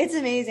 It's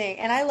amazing.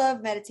 And I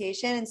love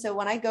meditation. And so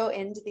when I go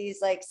into these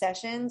like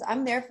sessions,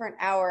 I'm there for an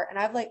hour, and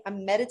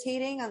I'm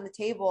meditating on the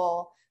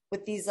table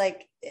with these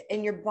like,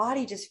 and your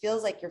body just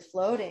feels like you're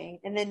floating.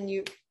 And then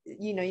you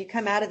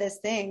come out of this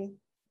thing,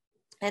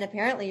 and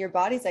apparently your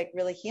body's like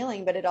really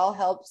healing, but it all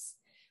helps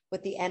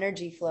with the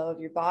energy flow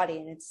of your body.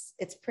 And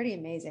it's pretty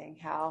amazing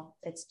how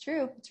it's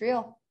true. It's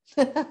real.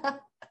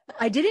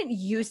 I didn't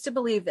used to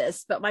believe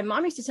this, but my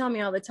mom used to tell me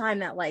all the time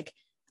that like,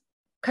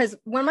 because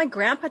when my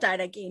grandpa died,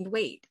 I gained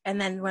weight. And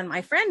then when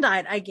my friend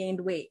died, I gained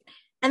weight.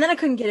 And then I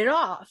couldn't get it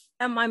off.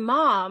 And my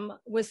mom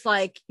was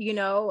like,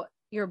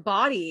 your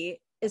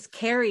body is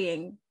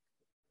carrying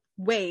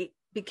weight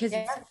because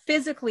it's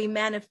physically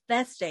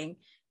manifesting.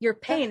 Your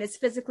pain is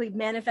physically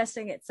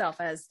manifesting itself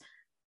as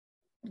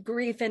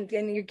grief, and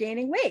you're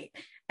gaining weight.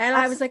 And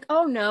I was like,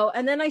 oh no.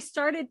 And then I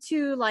started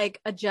to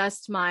like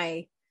adjust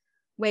my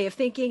way of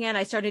thinking, and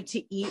I started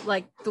to eat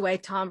like the way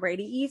Tom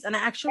Brady eats, and I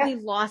actually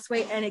lost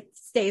weight, and it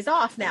stays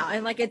off now,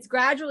 and like it's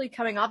gradually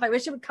coming off. I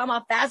wish it would come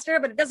off faster,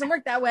 but it doesn't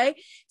work that way.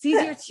 It's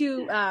easier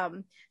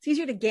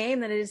to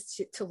gain than it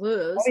is to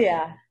lose. Oh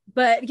yeah.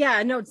 But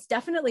yeah, no, it's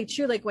definitely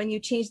true. Like when you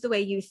change the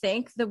way you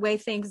think, the way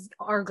things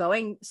are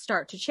going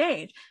start to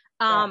change.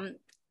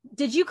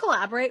 Did you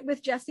collaborate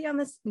with Jesse on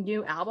this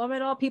new album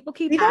at all? People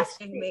keep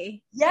asking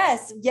me.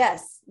 Yes.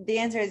 The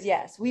answer is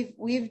yes.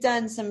 We've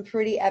done some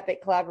pretty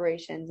epic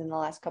collaborations in the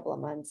last couple of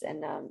months,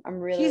 and I'm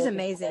really. She's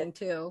amazing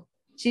too.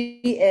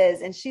 She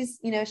is, and she's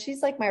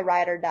like my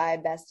ride or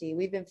die bestie.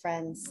 We've been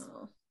friends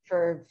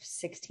for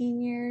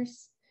 16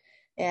 years,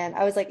 and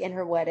I was like in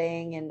her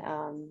wedding,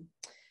 and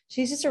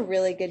she's just a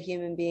really good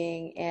human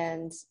being,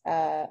 and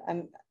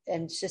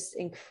just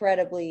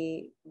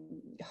incredibly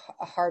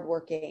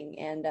hardworking,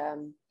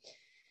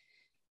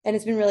 and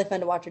it's been really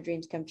fun to watch her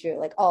dreams come true,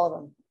 like all of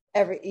them.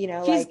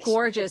 She's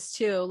gorgeous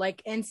too.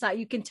 Like inside,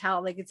 you can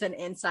tell like it's an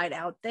inside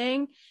out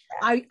thing.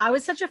 Yeah. I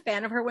was such a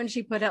fan of her when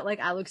she put out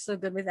like I Look So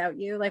Good Without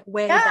You, like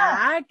way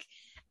back,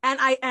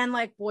 and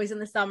like Boys in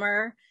the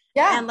Summer,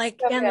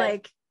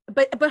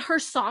 but her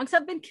songs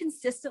have been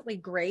consistently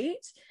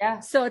great.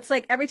 Yeah. So it's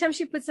like every time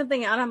she puts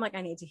something out, I'm like,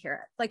 I need to hear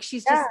it. Like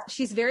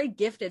she's very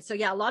gifted. So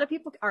yeah, a lot of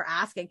people are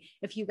asking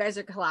if you guys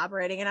are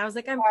collaborating, and I was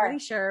like, I'm pretty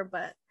sure,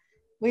 but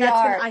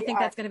I think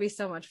that's going to be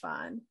so much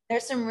fun.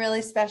 There's some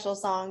really special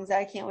songs that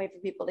I can't wait for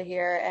people to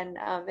hear. And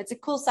it's a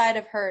cool side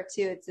of her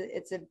too.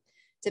 It's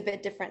a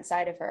bit different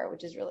side of her,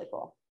 which is really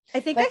cool.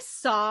 I think I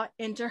saw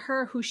into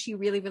her who she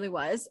really, really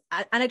was.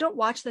 And I don't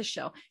watch the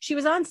show. She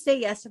was on Say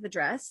Yes to the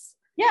Dress.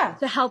 Yeah.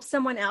 To help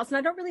someone else. And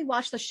I don't really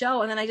watch the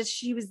show. And then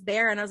she was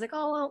there, and I was like,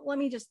 oh, well, let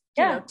me just,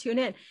 tune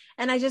in.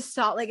 And I just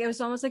saw like, it was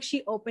almost like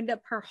she opened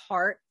up her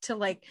heart to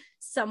like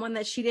someone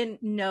that she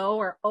didn't know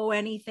or owe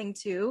anything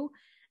to.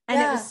 And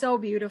it was so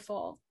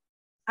beautiful.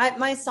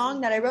 My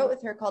song that I wrote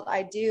with her called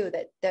I Do,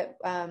 that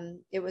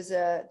it was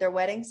their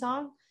wedding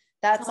song.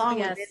 That song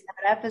was in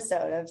that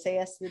episode of Say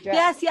Yes to the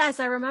Dress. Yes,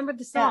 I remember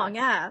the song.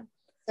 Yeah.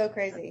 So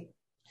crazy.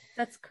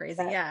 That's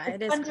crazy. Yeah,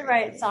 it's fun to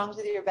write songs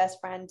with your best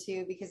friend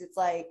too, because it's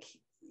like,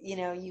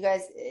 you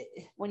guys,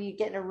 when you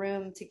get in a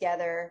room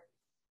together,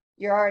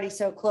 you're already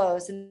so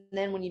close. And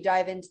then when you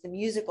dive into the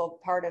musical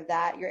part of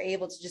that, you're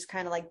able to just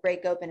kind of like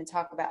break open and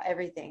talk about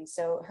everything.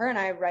 So her and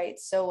I write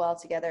so well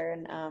together,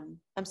 and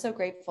I'm so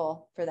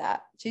grateful for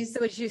that.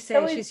 So would you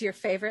say she's your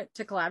favorite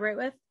to collaborate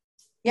with?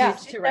 Yeah,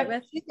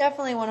 she's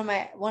definitely one of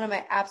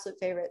my absolute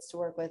favorites to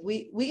work with.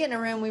 We get in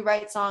a room, we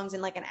write songs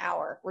in like an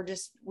hour.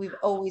 We've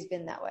always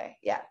been that way.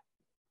 Yeah.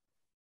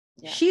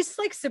 She's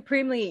like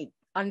supremely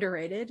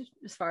underrated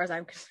as far as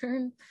I'm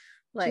concerned.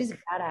 Like she's a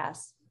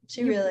badass.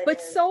 She really but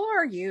is. So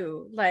are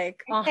you,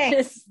 like,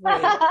 honestly.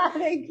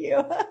 Thank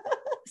you.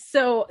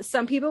 So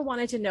some people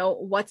wanted to know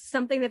what's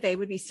something that they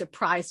would be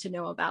surprised to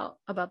know about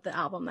the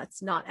album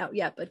that's not out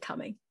yet but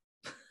coming.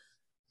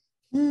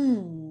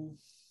 You're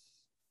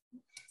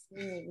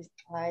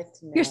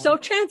so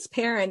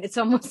transparent, it's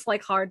almost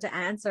like hard to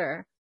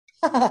answer.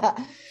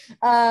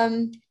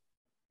 I'm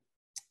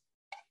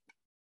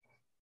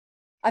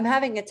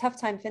having a tough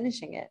time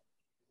finishing it.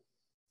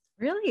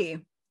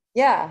 Really?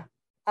 Yeah.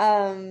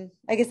 I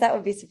guess that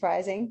would be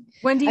surprising.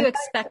 When do you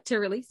expect to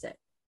release it?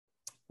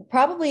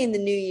 Probably in the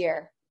new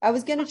year. I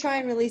was going to try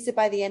and release it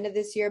by the end of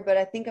this year, but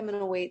I think I'm going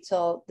to wait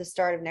till the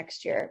start of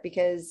next year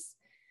because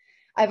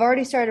I've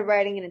already started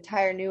writing an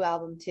entire new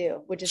album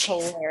too, which is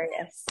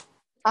hilarious.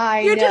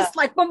 You're just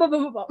like boom, boom,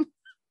 boom, boom, boom.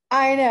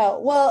 I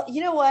know. Well,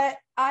 you know what?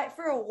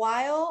 For a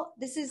while,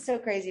 this is so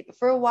crazy, but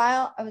for a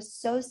while I was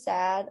so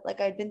sad.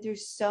 Like I'd been through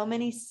so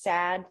many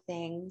sad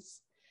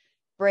things,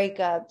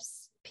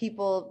 breakups,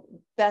 people,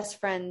 best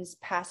friends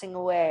passing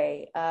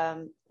away,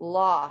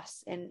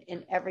 loss and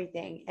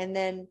everything. And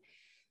then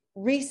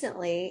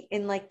recently,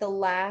 in like the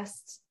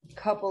last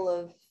couple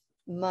of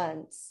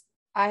months,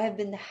 I have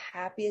been the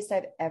happiest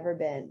I've ever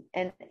been.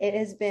 And it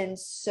has been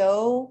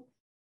so,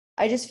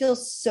 I just feel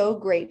so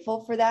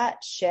grateful for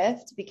that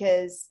shift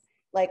because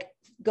like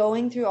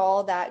going through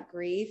all that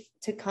grief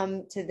to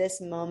come to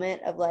this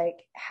moment of like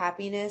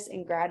happiness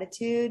and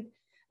gratitude,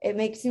 it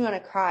makes me want to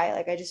cry.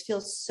 Like I just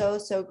feel so,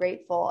 so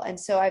grateful. And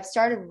so I've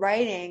started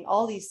writing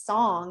all these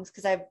songs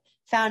because I've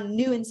found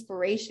new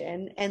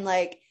inspiration and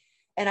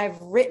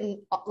I've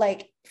written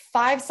like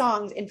 5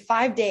 songs in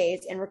 5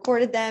 days and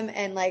recorded them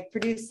and like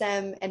produced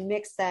them and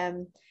mixed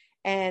them.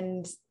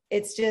 And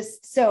it's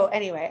just, so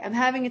anyway, I'm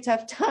having a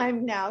tough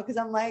time now because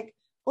I'm like,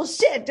 well,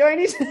 shit, do I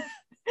need to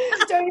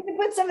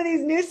put some of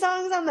these new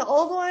songs on the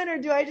old one, or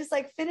do I just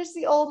like finish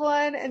the old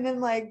one and then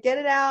like get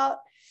it out?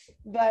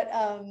 But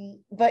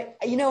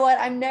you know what?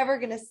 I'm never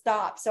going to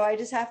stop. So I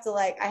just have to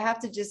I have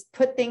to just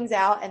put things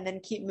out and then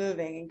keep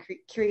moving and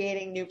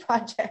creating new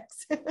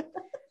projects.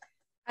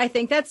 I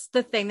think that's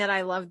the thing that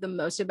I love the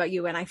most about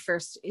you when I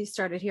first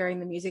started hearing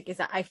the music is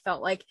that I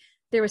felt like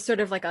there was sort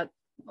of like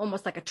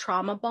almost like a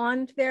trauma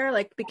bond there,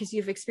 like because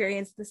you've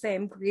experienced the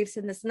same griefs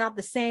and this not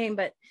the same,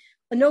 but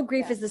no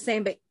grief is the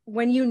same. But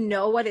when you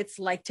know what it's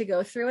like to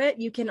go through it,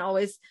 you can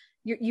always,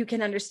 you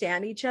can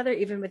understand each other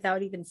even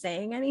without even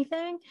saying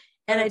anything.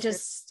 And I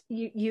just,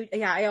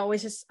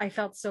 I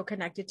felt so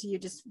connected to you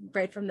just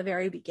right from the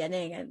very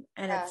beginning.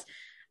 And it's,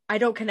 I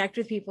don't connect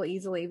with people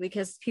easily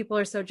because people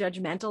are so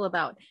judgmental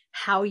about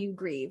how you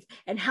grieve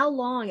and how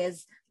long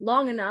is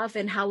long enough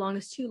and how long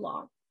is too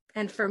long.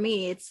 And for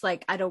me, it's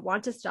like, I don't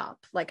want to stop.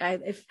 Like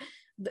if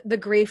the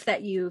grief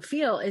that you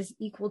feel is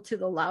equal to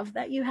the love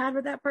that you had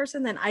with that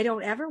person, then I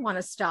don't ever want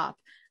to stop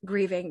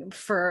grieving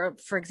for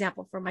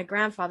example, for my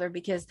grandfather,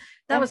 because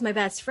that was my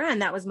best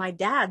friend. That was my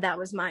dad. That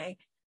was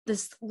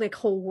this like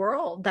whole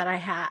world that I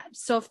had.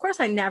 So of course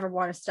I never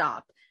want to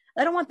stop.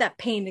 I don't want that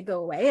pain to go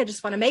away. I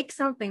just want to make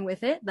something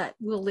with it that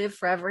will live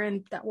forever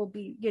and that will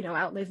be,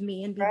 outlive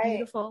me and be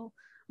beautiful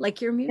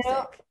like your music.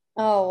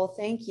 Oh, well,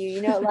 thank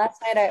you.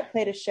 Last night I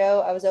played a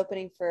show. I was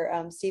opening for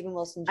Stephen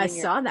Wilson Jr. I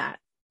saw that.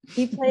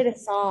 He played a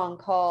song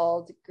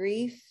called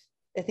Grief.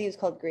 I think it was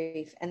called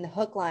Grief. And the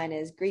hook line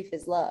is grief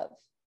is love.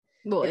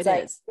 Well, it's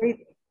like is.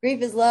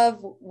 Grief is love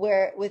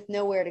with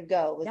nowhere to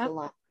go with the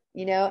line,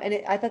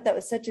 and I thought that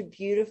was such a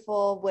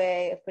beautiful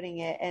way of putting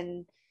it.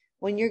 And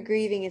when you're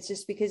grieving, it's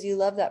just because you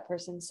love that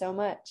person so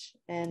much.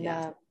 And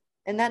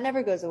that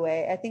never goes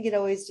away. I think it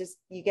always just,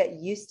 you get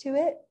used to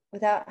it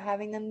without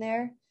having them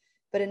there,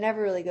 but it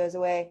never really goes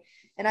away.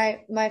 And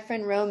my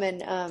friend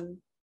Roman,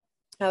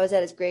 I was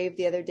at his grave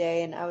the other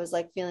day and I was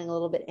like feeling a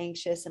little bit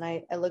anxious. And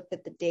I looked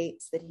at the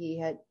dates that he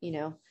had,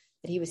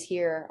 that he was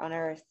here on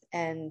earth.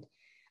 And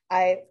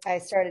I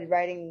started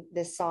writing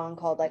this song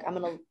called like, I'm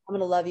going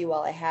to love you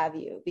while I have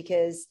you,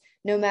 because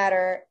no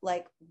matter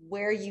like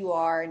where you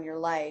are in your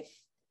life,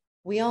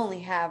 we only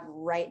have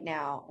right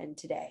now and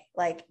today.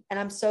 And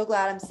I'm so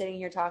glad I'm sitting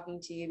here talking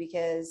to you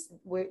because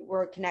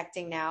we're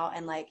connecting now.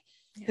 And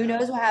who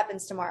knows what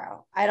happens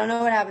tomorrow? I don't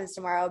know what happens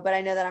tomorrow, but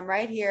I know that I'm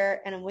right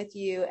here and I'm with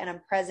you and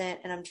I'm present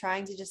and I'm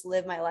trying to just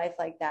live my life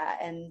like that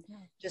and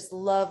just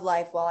love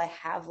life while I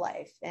have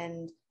life.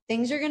 And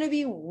things are going to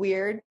be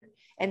weird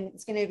and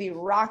it's going to be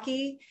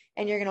rocky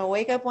and you're going to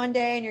wake up one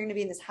day and you're going to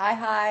be in this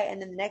high,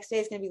 and then the next day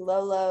it's going to be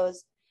low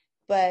lows.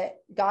 But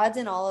God's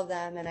in all of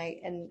them. And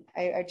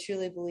I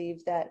truly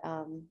believe that,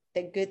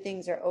 that good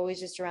things are always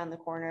just around the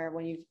corner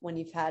when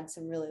you've had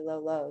some really low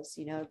lows,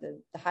 the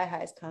high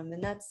highs come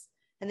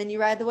and then you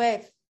ride the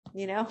wave,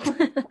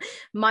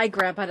 My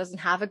grandpa doesn't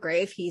have a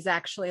grave. He's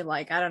actually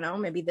I don't know,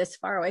 maybe this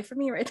far away from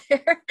me right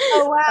there.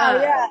 Oh,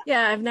 wow.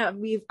 Yeah.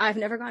 I've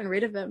never gotten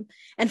rid of him.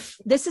 And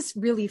this is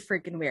really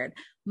freaking weird.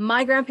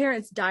 My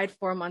grandparents died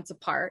 4 months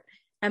apart.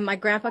 And my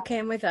grandpa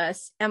came with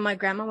us and my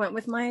grandma went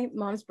with my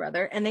mom's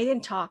brother and they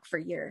didn't talk for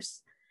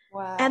years.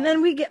 Wow. And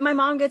then my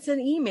mom gets an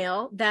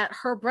email that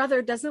her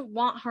brother doesn't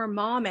want her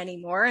mom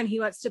anymore. And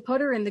he wants to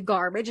put her in the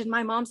garbage. And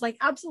my mom's like,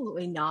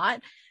 absolutely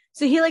not.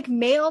 So he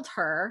mailed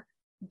her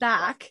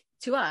back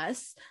to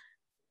us.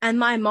 And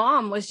my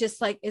mom was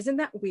just like, isn't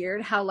that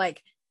weird how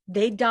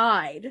they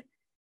died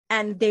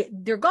and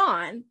they're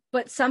gone,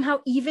 but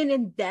somehow even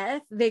in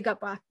death, they got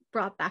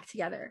brought back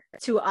together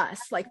to us,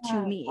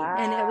 to me. Wow.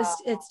 And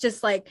it's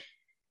just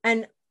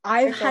and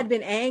had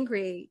been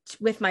angry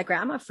with my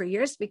grandma for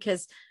years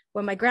because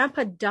when my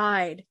grandpa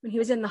died, when he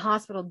was in the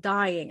hospital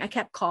dying, I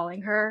kept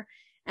calling her.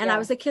 And I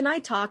was like, can I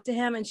talk to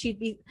him? And she'd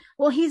be,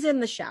 well, he's in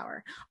the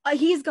shower.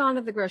 He's gone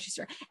to the grocery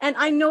store. And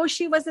I know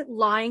she wasn't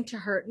lying to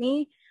hurt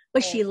me,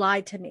 but she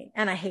lied to me.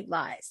 And I hate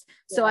lies.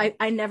 So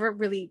I never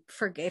really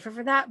forgave her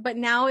for that. But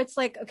now it's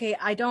like, okay,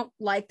 I don't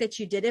like that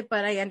you did it,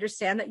 but I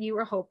understand that you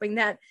were hoping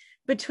that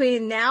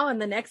between now and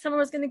the next time I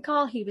was going to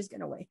call, he was going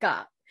to wake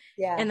up.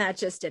 Yeah. And that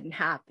just didn't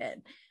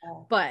happen.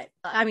 But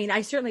I mean,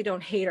 I certainly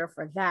don't hate her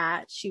for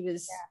that. She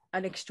was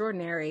an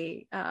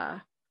extraordinary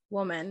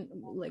woman,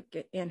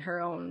 like in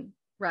her own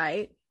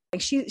right.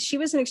 Like she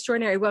was an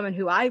extraordinary woman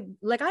who I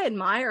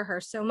admire her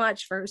so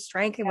much for her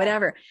strength and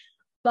whatever.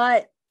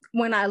 But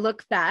when I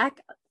look back,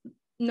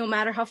 no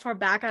matter how far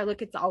back I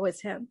look, it's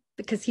always him,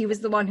 because he was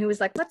the one who was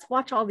like, let's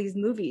watch all these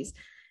movies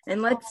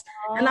and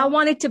and I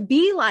wanted to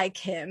be like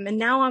him. And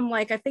now I'm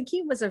like, I think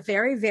he was a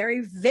very,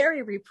 very,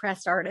 very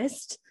repressed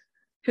artist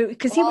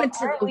because he went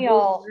to the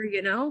war,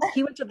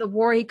 he went to the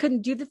war. He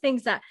couldn't do the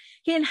things that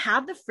he didn't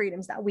have the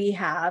freedoms that we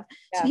have.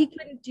 So he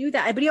couldn't do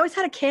that, but he always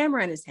had a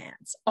camera in his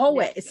hands,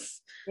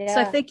 always. So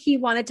I think he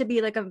wanted to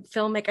be like a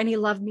filmmaker, and he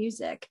loved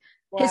music.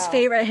 His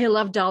favorite, he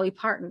loved Dolly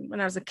Parton. When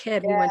I was a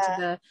kid, we went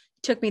to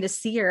took me to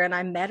see her, and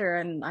I met her,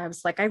 and I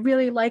was like, I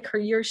really like her,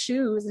 your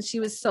shoes. And she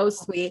was so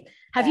sweet.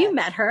 Have you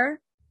met her?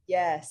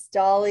 Yes.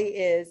 Dolly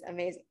is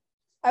amazing.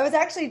 I was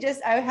actually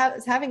I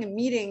was having a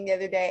meeting the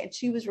other day, and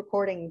she was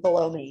recording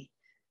below me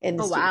in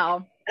the studio.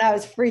 Wow. And I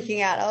was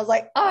freaking out. I was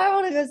like, oh, I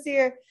want to go see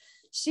her.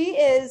 She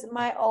is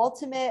my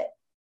ultimate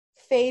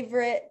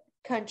favorite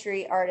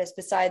country artist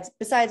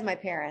besides my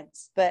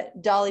parents,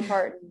 but Dolly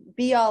Parton,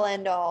 be all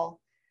end all.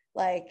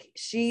 Like,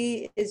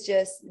 she is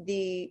just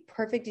the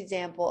perfect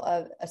example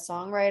of a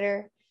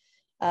songwriter,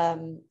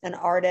 an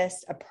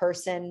artist, a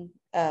person,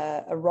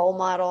 a role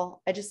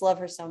model. I just love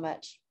her so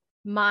much.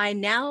 My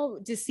now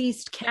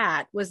deceased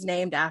cat was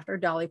named after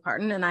Dolly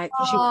Parton, and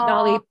she was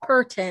Dolly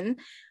Parton.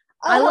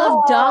 I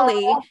love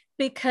Dolly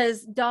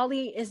because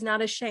Dolly is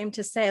not ashamed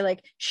to say,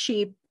 like,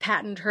 she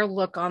patented her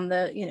look on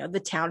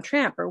the town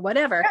tramp or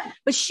whatever,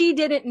 but she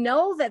didn't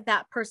know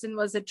that person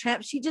was a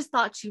tramp. She just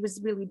thought she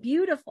was really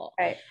beautiful.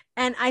 Right.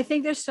 And I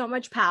think there's so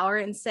much power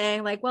in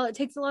saying, like, well, it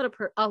takes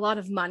a lot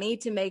of money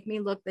to make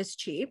me look this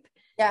cheap.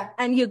 Yeah.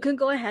 And you can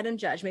go ahead and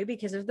judge me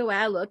because of the way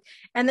I look.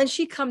 And then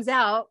she comes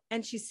out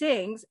and she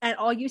sings, and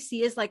all you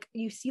see is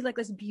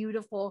this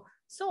beautiful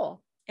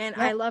soul. And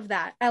I love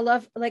that. I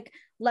love, like,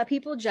 let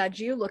people judge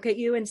you, look at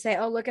you and say,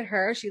 oh, look at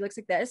her, she looks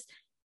like this.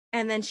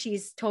 And then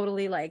she's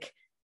totally like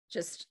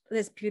just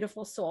this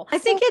beautiful soul. I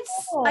think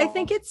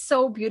it's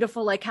so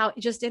beautiful, like how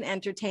just in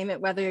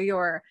entertainment, whether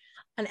you're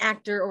an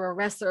actor or a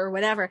wrestler or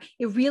whatever,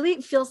 it really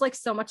feels like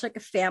so much like a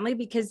family,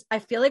 because I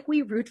feel like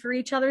we root for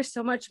each other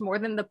so much more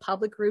than the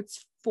public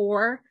roots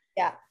for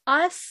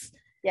us.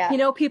 Yeah.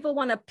 People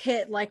want to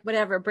pit, like,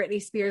 whatever,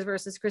 Britney Spears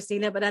versus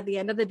Christina, but at the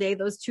end of the day,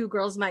 those two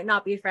girls might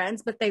not be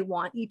friends, but they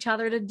want each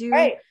other to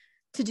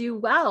do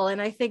well.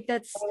 And I think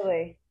that's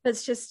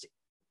just,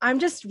 I'm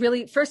just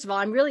really, first of all,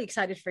 I'm really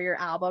excited for your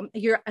album.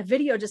 Your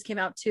video just came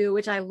out too,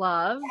 which I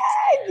love.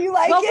 Yeah, you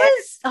like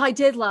it? I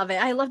did love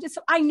it. I loved it. So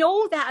I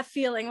know that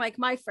feeling, like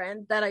my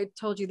friend that I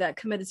told you that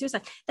committed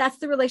suicide. That's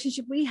the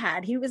relationship we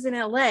had. He was in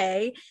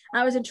LA,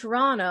 I was in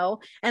Toronto,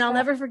 and I'll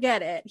never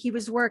forget it. He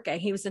was working,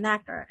 he was an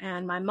actor.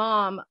 And my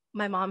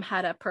mom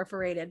had a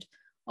perforated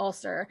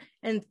ulcer,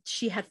 and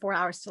she had 4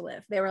 hours to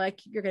live. They were like,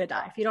 you're going to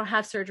die. If you don't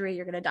have surgery,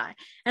 you're going to die.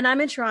 And I'm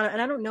in Toronto,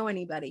 and I don't know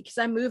anybody, because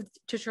I moved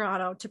to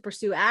Toronto to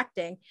pursue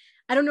acting.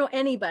 I don't know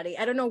anybody.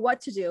 I don't know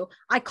what to do.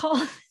 I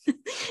call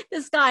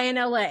this guy in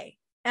LA,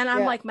 and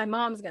I'm like, my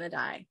mom's going to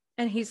die.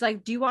 And he's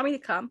like, do you want me to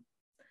come?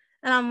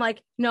 And I'm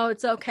like, no,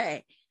 it's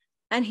okay.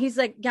 And he's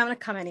like, yeah, I'm going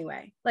to come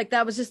anyway. Like,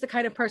 that was just the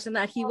kind of person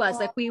that he was.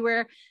 Like, we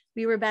were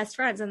best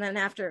friends. And then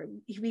after,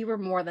 we were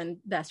more than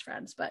best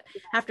friends, but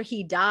after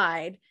he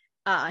died,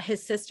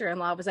 his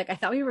sister-in-law was like, I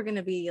thought we were going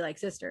to be like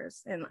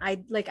sisters. And I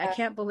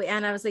can't believe,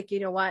 and I was like, you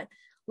know what?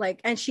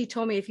 Like, and she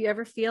told me, if you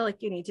ever feel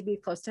like you need to be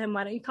close to him,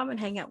 why don't you come and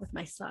hang out with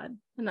my son?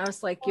 And I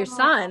was like, your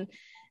son?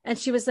 And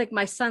she was like,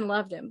 my son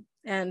loved him.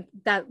 And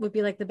that would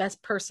be like the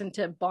best person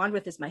to bond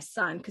with is my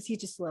son, because he's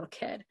just a little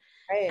kid.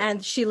 Right.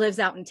 And she lives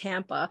out in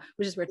Tampa,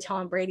 which is where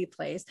Tom Brady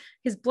plays.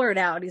 He's blurred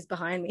out. He's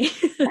behind me.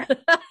 I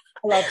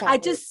love Tom.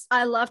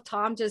 I love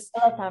Tom.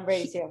 I love Tom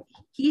Brady too.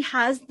 He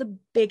has the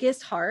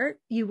biggest heart.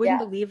 You wouldn't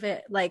believe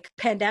it. Like,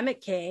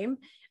 pandemic came.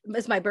 It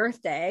was my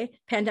birthday.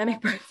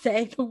 Pandemic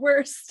birthday, the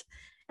worst.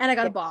 And I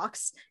got a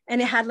box,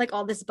 and it had like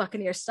all this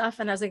Buccaneer stuff.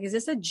 And I was like, is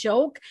this a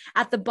joke?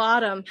 At the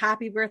bottom,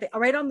 happy birthday,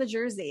 right on the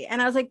jersey.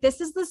 And I was like,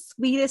 this is the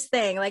sweetest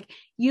thing. Like,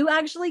 you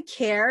actually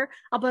care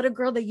about a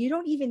girl that you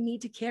don't even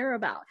need to care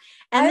about.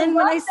 And then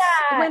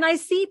when I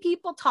see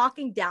people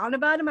talking down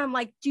about him, I'm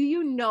like, do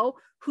you know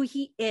who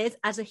he is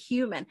as a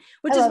human?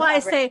 Which is why I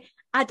say,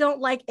 I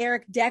don't like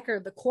Eric Decker,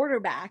 the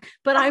quarterback,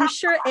 but I'm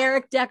sure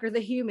Eric Decker, the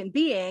human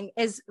being,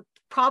 is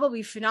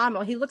probably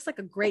phenomenal. He looks like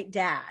a great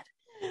dad.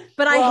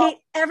 But I hate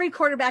every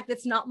quarterback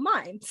that's not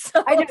mine.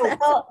 So I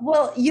know.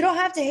 Well, you don't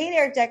have to hate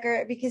Eric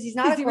Decker because he's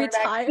not a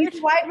quarterback. Retired? He's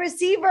a wide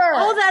receiver.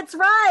 Oh, that's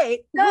right.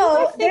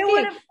 No, they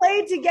would have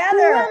played together.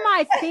 Who am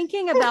I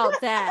thinking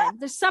about then?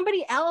 There's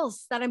somebody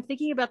else that I'm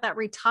thinking about that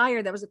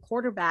retired that was a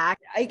quarterback.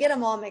 I get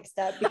them all mixed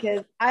up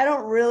because I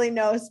don't really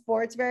know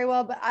sports very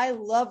well, but I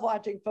love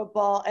watching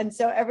football. And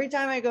so every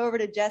time I go over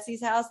to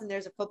Jesse's house and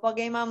there's a football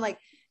game, I'm like,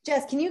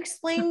 Jess, can you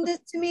explain this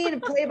to me in a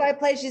play by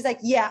play? She's like,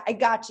 yeah, I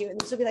got you.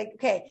 And she'll be like,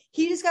 okay,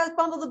 he just got to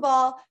fumble the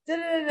ball.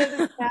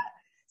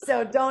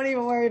 So don't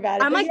even worry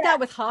about it. I'm like that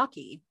with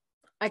hockey.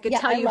 I could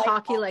tell you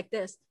hockey like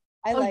this.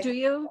 Do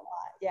you?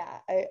 Yeah.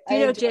 Do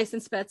you know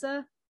Jason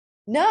Spezza?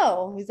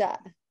 No, who's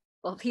that?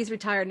 Well, he's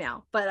retired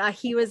now, but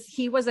he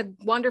was a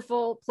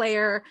wonderful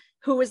player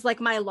who was like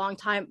my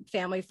longtime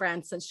family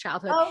friend since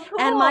childhood. Oh, cool.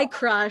 And my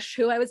crush,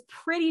 who I was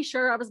pretty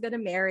sure I was going to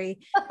marry,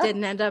 we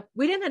didn't end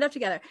up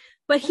together,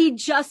 but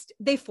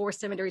they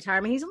forced him into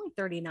retirement. He's only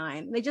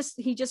 39.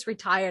 He just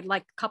retired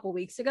like a couple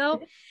weeks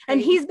ago.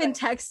 And he's been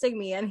texting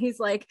me and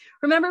he's like,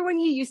 remember when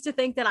you used to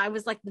think that I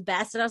was like the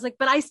best? And I was like,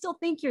 but I still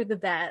think you're the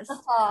best.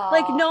 Aww.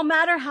 Like no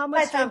matter how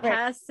much time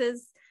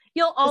passes,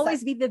 you'll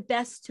always be the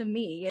best to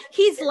me.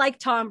 He's like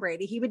Tom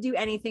Brady. He would do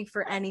anything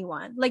for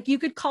anyone. Like you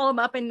could call him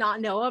up and not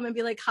know him and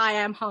be like,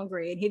 hi, I'm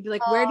hungry. And he'd be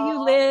like, where do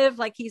you live?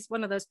 Like he's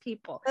one of those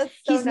people.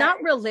 He's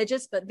not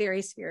religious, but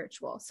very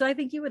spiritual. So I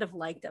think you would have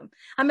liked him.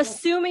 I'm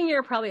assuming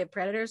you're probably a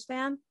Predators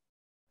fan.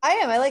 I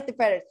am. I like the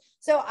Predators.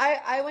 So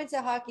I went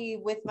to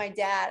hockey with my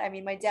dad. I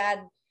mean, my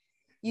dad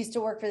used to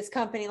work for this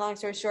company. Long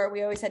story short,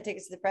 we always had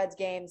tickets to the Preds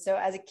games. So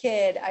as a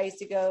kid, I used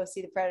to go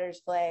see the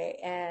Predators play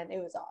and it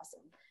was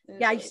awesome.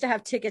 Yeah, I used to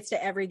have tickets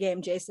to every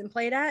game Jason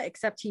played at,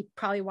 except he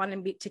probably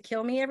wanted me to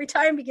kill me every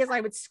time because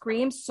I would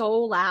scream so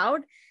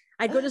loud.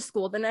 I'd go to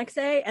school the next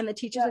day and the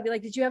teachers would be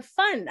like, did you have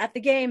fun at the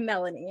game,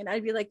 Mellanie? And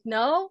I'd be like,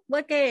 no,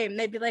 what game?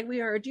 They'd be like, we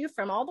heard you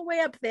from all the way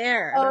up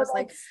there. And I was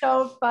like,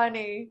 so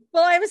funny.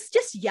 Well, I was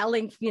just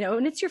yelling,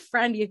 and it's your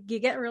friend. You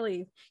get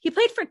really, he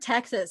played for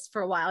Texas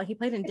for a while. He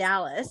played in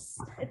Dallas.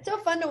 It's so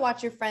fun to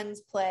watch your friends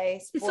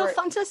play sport. It's so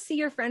fun to see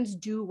your friends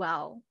do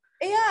well.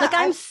 Yeah. Like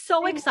I'm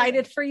so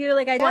excited for you.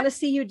 Like I want to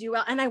see you do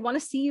well and I want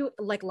to see you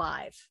like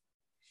live.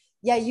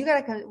 Yeah, you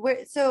gotta come.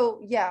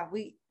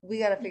 We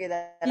gotta figure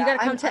that out. You gotta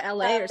come to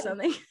LA or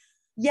something.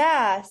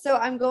 Yeah. So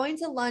I'm going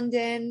to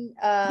London.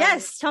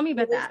 Yes, tell me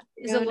about that.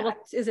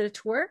 Is it a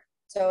tour?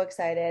 So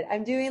excited.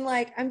 I'm doing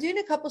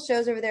a couple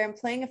shows over there. I'm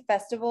playing a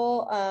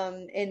festival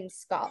in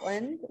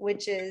Scotland,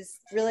 which is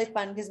really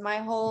fun because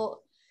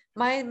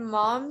my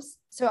mom's,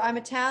 so I'm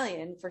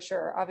Italian for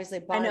sure,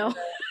 obviously. I know.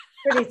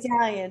 Pretty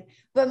Italian,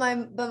 but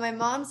my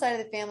mom's side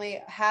of the family,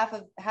 half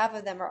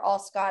of them are all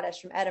Scottish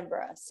from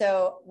Edinburgh.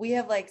 So we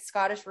have like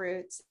Scottish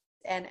roots.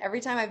 And every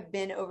time I've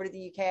been over to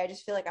the UK, I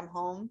just feel like I'm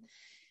home.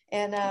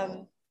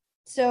 And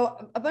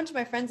so a bunch of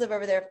my friends live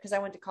over there because I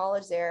went to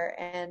college there.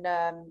 And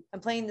I'm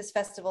playing this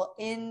festival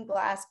in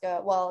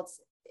Glasgow. Well, it's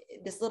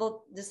this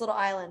little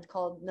island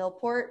called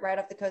Millport right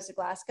off the coast of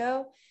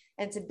Glasgow.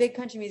 And it's a big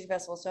country music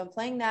festival. So I'm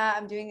playing that.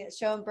 I'm doing a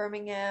show in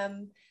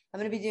Birmingham. I'm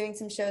going to be doing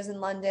some shows in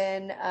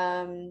London.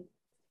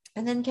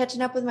 And then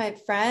catching up with my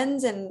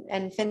friends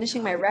and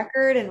finishing my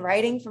record and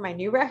writing for my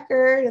new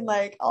record and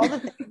like all the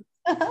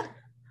things.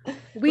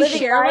 We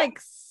share like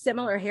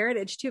similar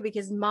heritage too,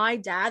 because my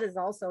dad is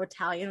also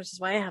Italian, which is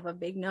why I have a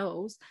big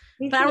nose,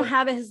 but I don't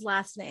have his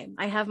last name.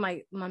 I have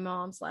my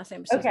mom's last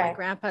name, which is my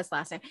grandpa's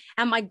last name.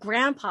 And my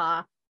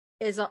grandpa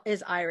is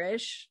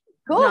Irish.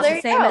 Cool. Not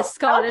the same as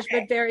Scottish,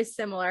 but very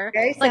similar.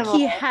 Like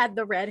he had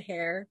the red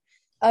hair.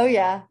 Oh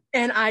yeah.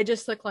 And I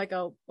just look like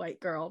a white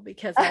girl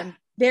because I'm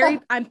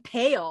I'm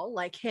pale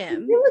like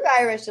him. You look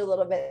Irish a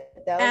little bit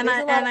though. And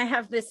I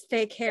have this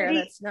fake hair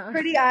that's not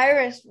pretty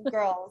Irish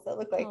girls that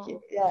look like you.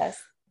 Yes.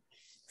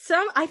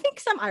 I think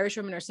some Irish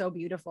women are so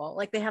beautiful.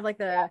 Like they have like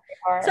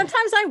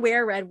sometimes I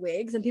wear red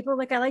wigs and people are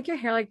like, I like your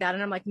hair like that.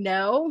 And I'm like,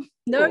 no,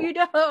 you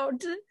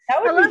don't.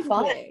 That would be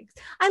fun. Wigs.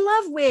 I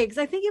love wigs.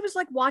 I think it was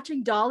like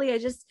watching Dolly.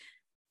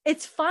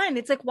 It's fun.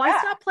 It's like, why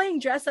stop playing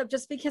dress up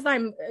just because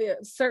I'm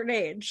a certain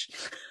age?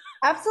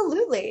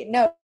 Absolutely.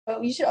 No,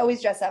 you should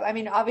always dress up. I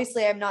mean,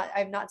 obviously I'm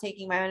not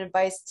taking my own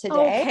advice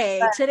today.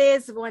 Okay. Today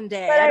is one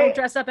day. I don't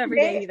dress up every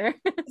day either.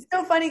 It's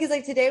so funny because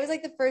like today was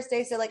like the first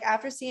day. So like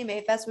after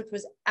CMA Fest, which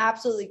was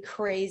absolutely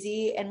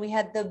crazy. And we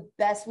had the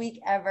best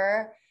week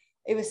ever.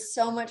 It was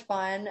so much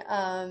fun.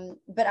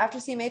 But after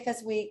CMA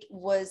Fest week it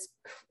was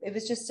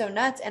just so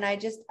nuts. And I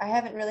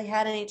haven't really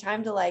had any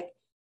time to like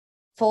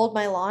fold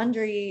my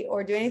laundry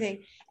or do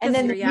anything. And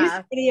then the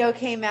music video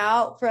came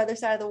out for Other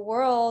Side of the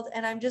World.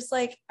 And I'm just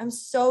like, I'm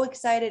so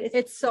excited.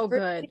 It's so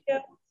good.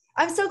 Video.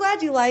 I'm so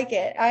glad you like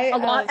it.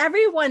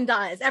 Everyone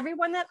does.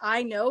 Everyone that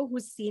I know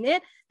who's seen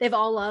it, they've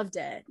all loved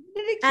it.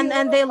 And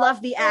then they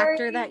love the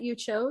actor that you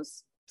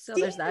chose. So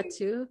Stevie. There's that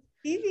too.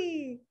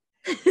 Stevie.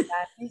 Yeah,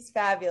 he's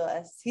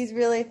fabulous. He's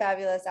really a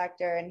fabulous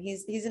actor. And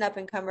he's an up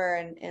and comer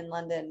in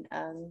London.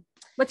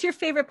 What's your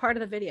favorite part of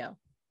the video?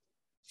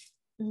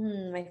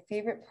 My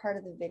favorite part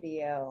of the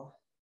video.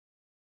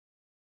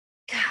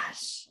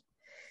 Gosh,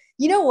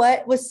 you know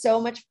what was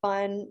so much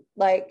fun?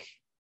 Like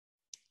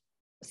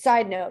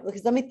side note,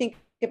 because let me think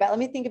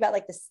about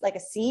like this, like a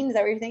scene. Is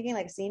that what you're thinking?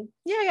 Like a scene?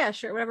 Yeah,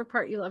 sure. Whatever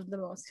part you loved the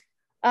most.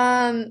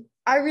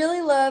 I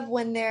really love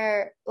when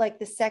they're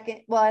like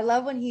I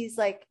love when he's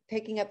like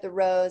picking up the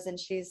rose and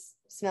she's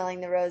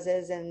smelling the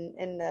roses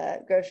in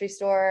the grocery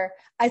store.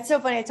 It's so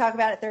funny. I talk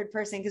about it third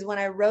person because when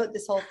I wrote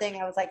this whole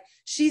thing, I was like,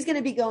 she's going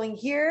to be going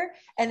here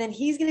and then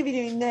he's going to be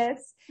doing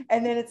this.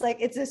 And then it's like,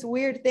 it's this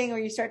weird thing where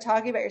you start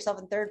talking about yourself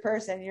in third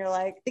person. You're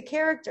like the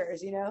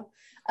characters, you know?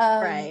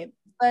 Right.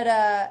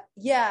 But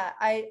yeah,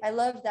 I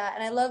love that.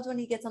 And I loved when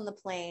he gets on the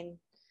plane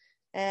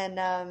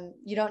and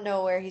you don't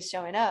know where he's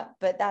showing up,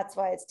 but that's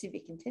why it's to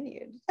be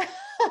continued.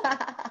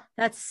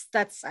 That's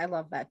I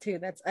love that too.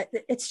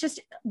 It's just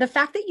the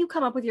fact that you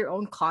come up with your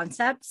own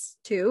concepts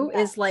too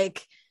is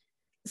like,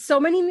 so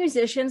many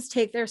musicians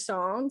take their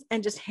songs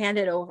and just hand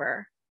it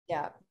over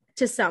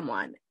to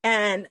someone,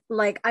 and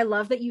like I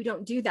love that you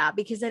don't do that,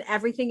 because then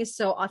everything is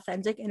so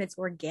authentic and it's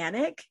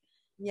organic.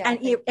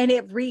 And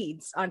it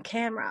reads on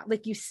camera,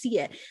 like you see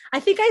it. I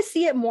think I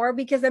see it more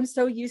because I'm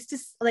so used to,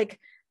 like,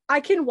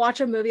 I can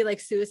watch a movie like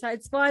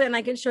Suicide Squad and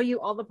I can show you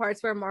all the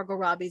parts where Margot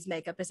Robbie's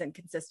makeup is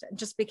inconsistent,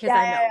 just because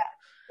I know.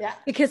 Yeah.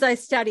 Because I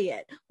study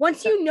it.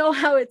 Once you know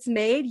how it's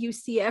made, you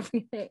see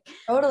everything.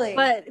 Totally.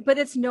 But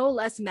it's no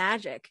less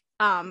magic.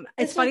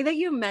 It's funny that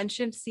you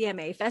mentioned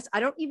CMA Fest. I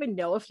don't even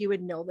know if you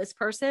would know this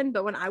person,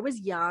 but when I was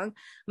young,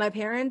 my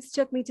parents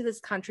took me to this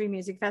country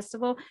music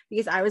festival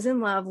because I was in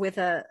love with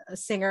a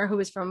singer who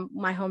was from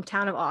my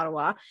hometown of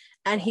Ottawa,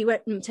 and he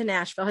went to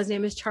Nashville. His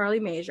name is Charlie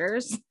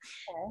Majors,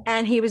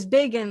 and he was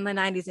big in the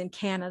 90s in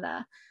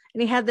Canada.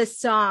 And he had this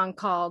song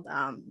called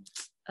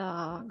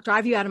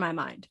Drive You Out of My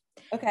Mind.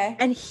 Okay.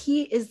 And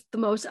he is the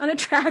most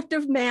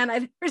unattractive man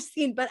I've ever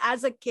seen. But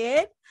as a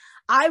kid,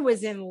 I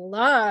was in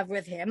love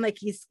with him. Like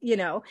he's, you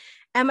know,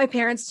 and my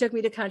parents took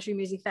me to Country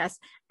Music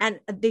Fest and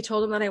they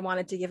told him that I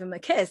wanted to give him a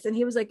kiss. And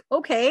he was like,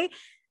 okay.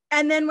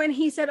 And then when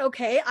he said,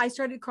 okay, I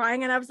started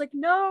crying and I was like,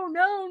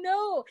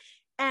 no.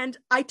 And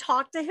I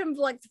talked to him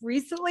like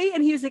recently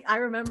and he was like, I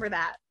remember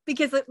that.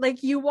 Because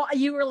like you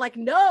were like,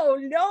 no.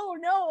 And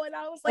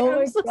I was like,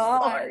 I'm so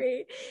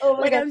sorry. Oh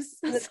my God. I'm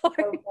so sorry.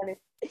 So funny.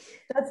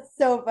 That's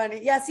so funny.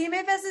 Yeah,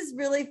 CMA Fest is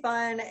really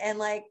fun. And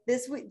like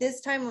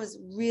this time was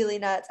really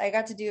nuts. I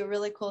got to do a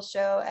really cool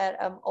show at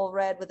Old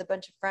Red with a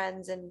bunch of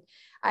friends. And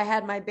I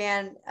had my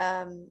band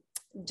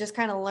just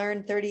kind of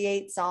learn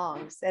 38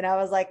 songs. And I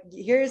was like,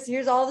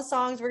 here's all the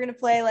songs we're going to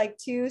play, like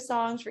 2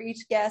 songs for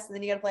each guest. And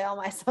then you got to play all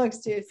my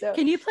songs too. So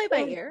can you play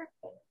by ear?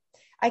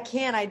 I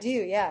do.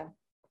 Yeah.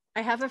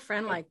 I have a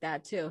friend like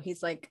that too.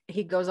 He's like,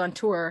 he goes on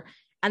tour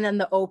and then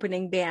the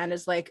opening band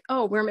is like,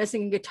 oh, we're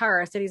missing a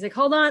guitarist. And he's like,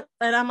 hold on.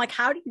 And I'm like,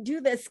 how do you do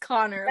this,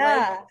 Connor?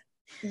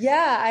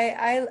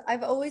 Yeah.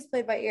 I've always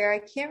played by ear. I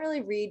can't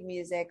really read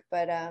music,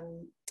 but I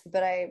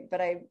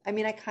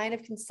mean, I kind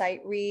of can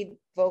sight read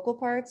vocal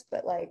parts,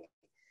 but like,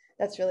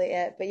 that's really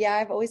it. But yeah,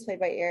 I've always played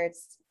by ear.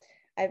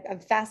 I'm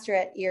faster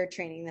at ear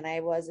training than I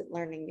was at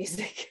learning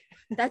music.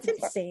 That's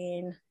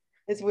insane.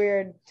 It's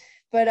weird.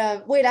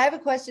 But wait, I have a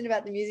question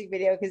about the music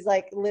video because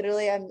like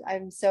literally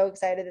I'm so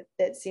excited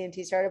that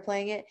CNT started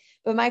playing it.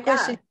 But my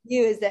question to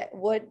you is that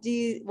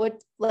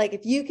like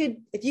if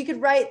you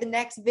could write the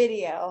next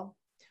video,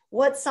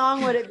 what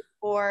song would it be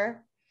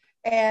for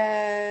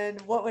and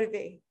what would it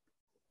be?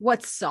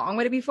 What song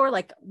would it be for?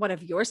 Like one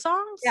of your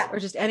songs? Yeah. Or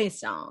just any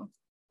song?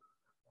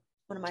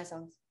 One of my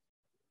songs.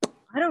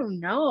 I don't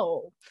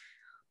know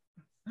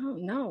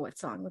what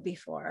song would be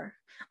for.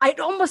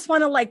 I'd almost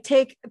want to like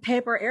take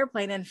Paper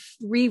Airplane and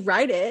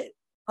rewrite it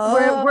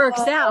where it works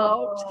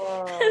out.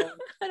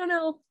 I don't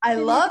know. I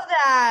love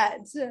that.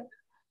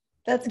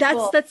 That's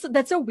cool.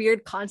 That's a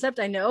weird concept,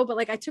 I know, but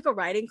like I took a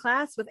writing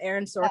class with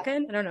Aaron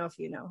Sorkin. I don't know if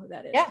you know who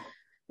that is.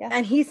 Yeah.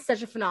 And he's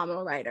such a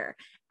phenomenal writer.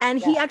 And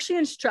he actually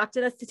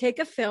instructed us to take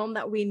a film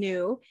that we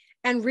knew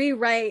and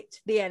rewrite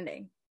the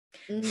ending.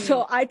 Mm-hmm.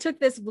 So I took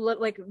this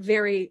like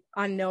very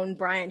unknown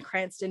Bryan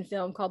Cranston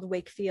film called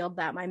Wakefield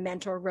that my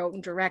mentor wrote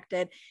and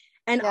directed.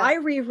 And I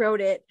rewrote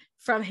it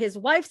from his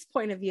wife's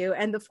point of view.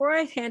 And before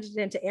I handed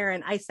it into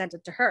Erin, I sent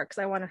it to her because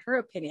I wanted her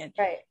opinion.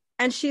 Right.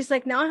 And she's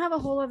like, now I have a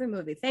whole other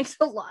movie. Thanks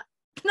a lot.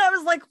 And I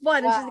was like,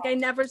 what? And she's like, I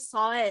never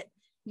saw it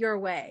your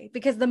way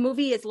because the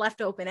movie is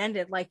left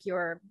open-ended, like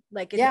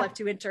it's left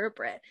to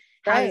interpret.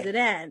 How does it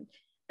end?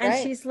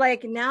 And she's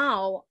like,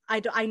 now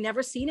I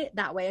never seen it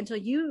that way until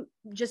you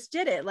just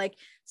did it. Like,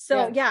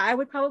 so I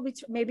would probably,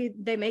 maybe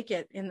they make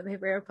it in the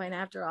Paper Airplane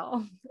after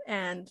all.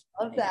 And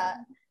love that.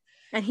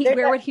 And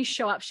where would he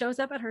show up? Shows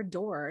up at her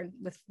door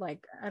with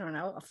like, I don't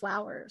know,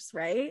 flowers,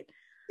 right?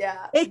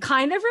 Yeah. It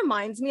kind of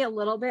reminds me a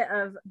little bit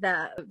of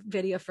the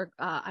video for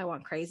I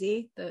Want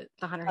Crazy, the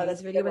Hunter Hayes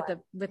video with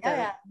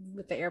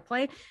the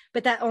airplane,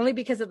 but that only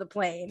because of the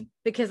plane,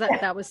 because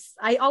that was,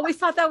 I always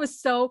thought that was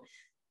so,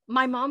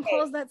 my mom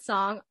calls that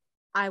song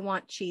I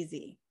Want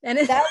Cheesy. And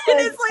it's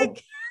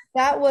like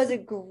That was a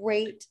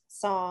great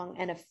song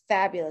and a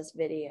fabulous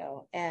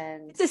video.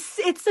 And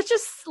it's such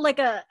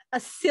a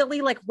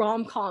silly like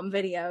rom-com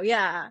video.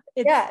 Yeah.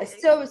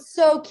 It's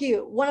so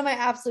cute. One of my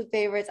absolute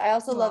favorites. I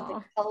also love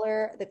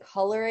the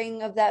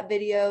coloring of that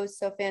video.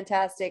 So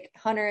fantastic.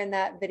 Hunter in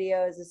that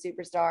video is a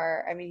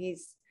superstar. I mean,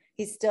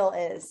 he still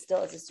is a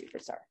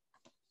superstar.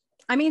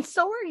 I mean,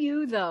 so are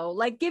you though.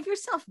 Like, give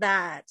yourself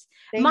that.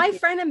 My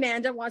friend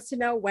Amanda wants to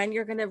know when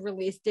you're going to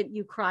release Didn't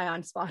You Cry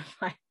on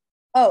Spotify.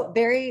 Oh,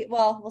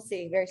 we'll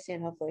see very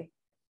soon, hopefully.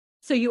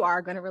 So you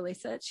are going to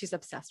release it? She's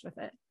obsessed with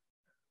it.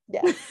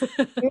 Yes.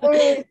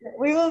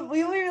 we will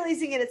be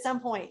releasing it at some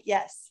point.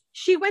 Yes.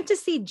 She went to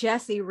see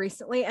Jessie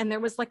recently and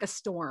there was like a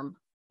storm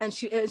and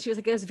she was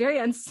like, it was very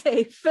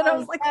unsafe. And I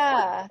was like,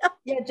 yeah.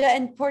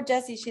 And poor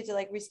Jessie, she had to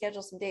like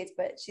reschedule some dates,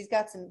 but she's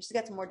got some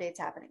more dates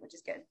happening, which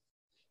is good.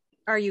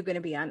 Are you going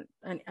to be on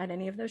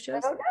any of those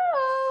shows? I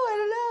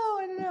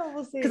don't know.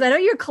 We'll see. Because I know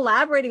you're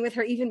collaborating with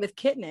her, even with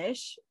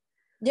Kittenish.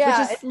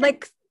 Yeah, which is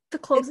like the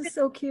clothes is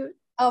so cute.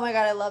 Oh my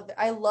God,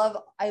 I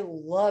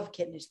love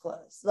Kittenish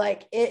clothes.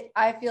 Like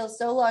I feel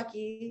so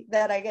lucky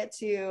that I get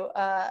to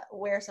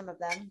wear some of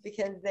them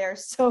because they're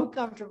so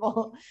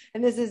comfortable.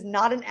 And this is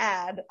not an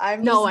ad. I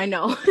know. I'm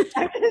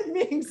just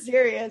being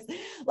serious.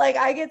 Like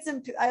I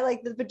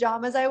like the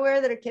pajamas I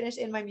wear that are Kittenish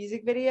in my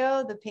music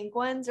video. The pink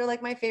ones are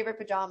like my favorite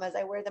pajamas.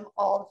 I wear them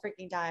all the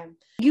freaking time.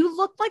 You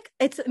look like,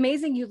 it's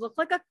amazing. You look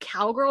like a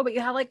cowgirl, but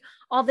you have like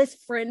all this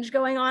fringe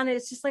going on. And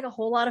it's just like a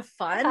whole lot of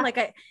fun. Yeah.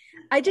 Like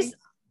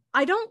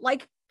I don't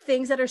like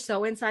things that are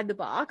so inside the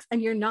box, and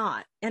you're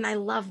not. And I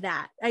love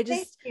that.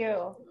 Thank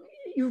you.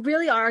 You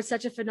really are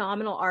such a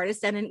phenomenal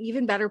artist and an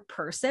even better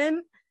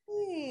person.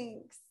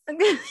 Thanks.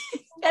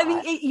 I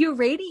mean, you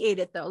radiate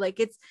it though.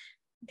 Like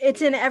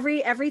it's in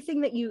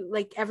everything that you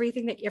like, every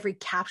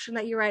caption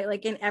that you write,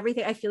 like in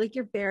everything. I feel like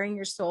you're bearing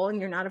your soul and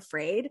you're not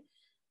afraid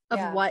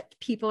of what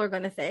people are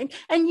going to think.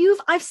 And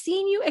I've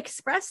seen you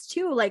express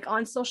too, like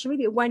on social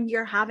media when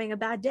you're having a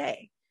bad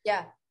day.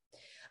 Yeah.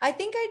 I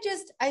think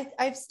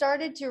I've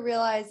started to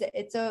realize that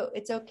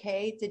it's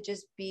okay to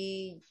just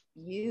be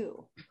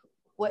you,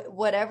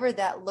 whatever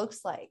that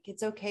looks like.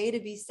 It's okay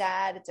to be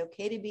sad. It's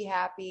okay to be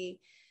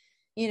happy.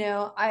 You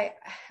know, I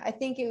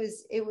think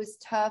it was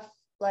tough,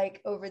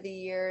 like over the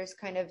years,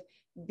 kind of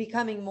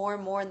becoming more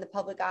and more in the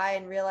public eye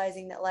and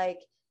realizing that like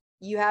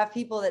you have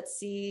people that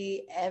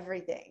see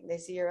everything. They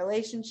see your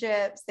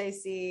relationships. They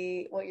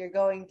see what you're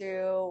going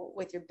through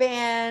with your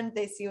band.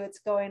 They see what's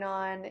going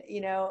on, you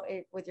know,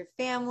 with your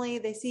family.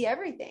 They see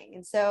everything.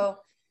 And so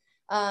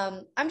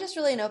I'm just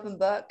really an open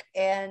book.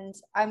 And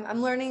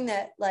I'm learning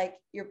that like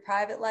your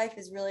private life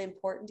is really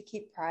important to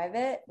keep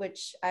private,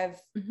 which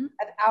I've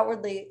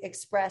outwardly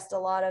expressed a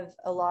lot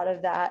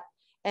of that.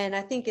 And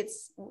I think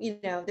it's, you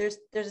know, there's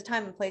a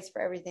time and place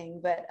for everything,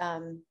 but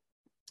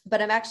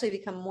I've actually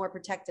become more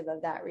protective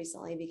of that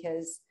recently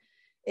because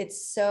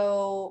it's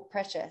so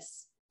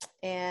precious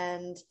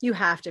and you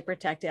have to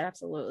protect it.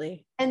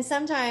 Absolutely. And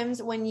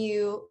sometimes when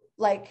you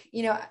like,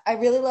 you know, I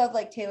really love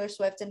like Taylor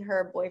Swift and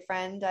her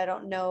boyfriend. I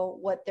don't know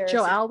what their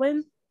Joe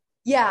Alwyn.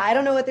 Yeah. I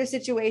don't know what their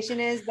situation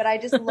is, but I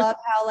just love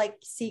how like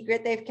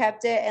secret they've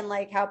kept it and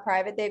like how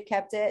private they've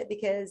kept it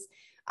because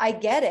I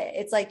get it.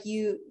 It's like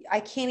I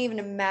can't even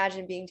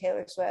imagine being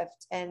Taylor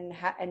Swift and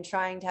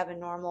trying to have a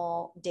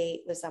normal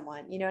date with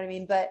someone, you know what I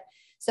mean? But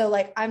so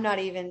like, I'm not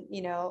even,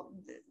 you know,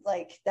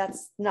 like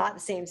that's not the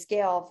same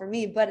scale for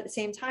me, but at the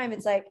same time,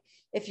 it's like,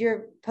 if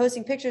you're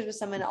posting pictures with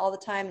someone all the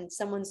time and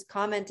someone's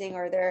commenting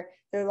or they're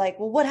like,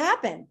 well, what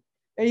happened?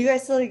 Are you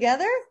guys still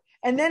together?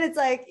 And then it's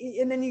like,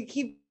 and then you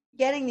keep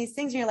getting these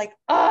things and you're like,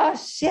 oh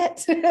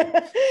shit,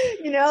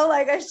 you know,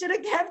 like I should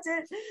have kept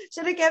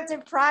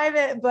it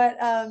private. But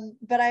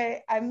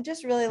I'm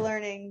just really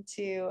learning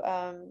to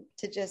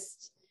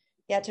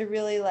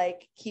really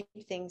like keep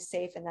things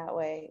safe in that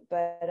way.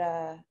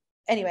 But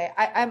anyway,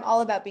 I'm all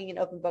about being an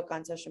open book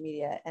on social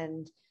media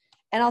and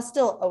I'll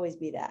still always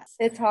be that.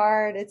 It's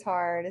hard. It's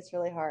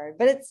really hard,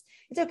 but it's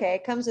okay.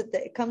 It comes with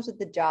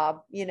the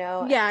job, you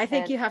know? Yeah. I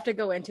think you have to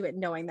go into it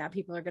knowing that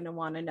people are going to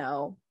want to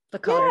know the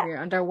color of your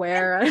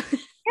underwear.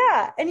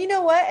 Yeah. And you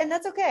know what? And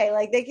that's okay.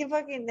 Like they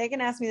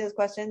can ask me those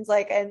questions,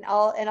 like, and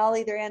I'll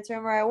either answer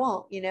them or I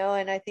won't, you know?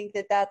 And I think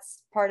that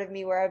that's part of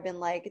me where I've been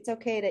like, it's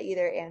okay to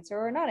either answer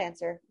or not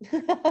answer.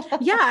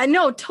 Yeah,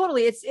 no,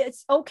 totally.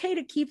 It's okay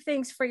to keep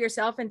things for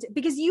yourself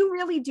because you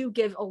really do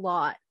give a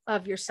lot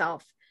of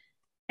yourself.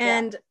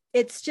 And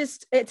it's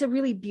a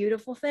really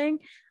beautiful thing.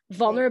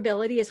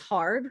 Vulnerability is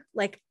hard.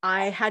 Like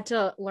I had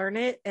to learn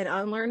it and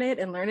unlearn it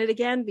and learn it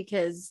again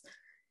because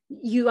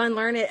you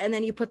unlearn it and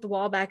then you put the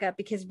wall back up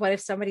because what if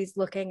somebody's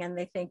looking and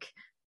they think,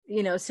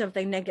 you know,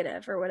 something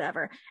negative or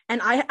whatever. And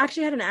I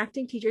actually had an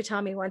acting teacher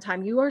tell me one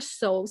time, you are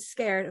so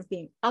scared of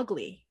being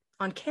ugly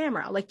on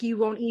camera. Like you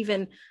won't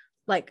even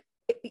like,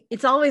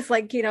 it's always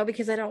like, you know,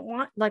 because I don't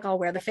want, like I'll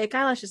wear the fake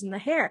eyelashes and the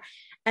hair.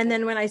 And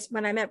then when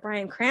I met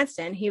Bryan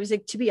Cranston, he was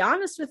like, to be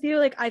honest with you,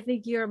 like, I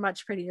think you're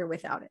much prettier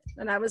without it.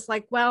 And I was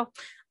like, well,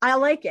 I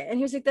like it. And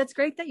he was like, that's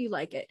great that you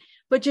like it.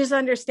 But just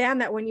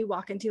understand that when you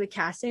walk into a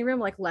casting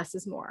room, like less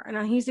is more.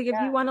 And he's like, if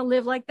you want to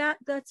live like that,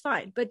 that's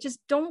fine. But just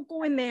don't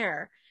go in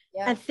there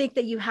and think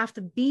that you have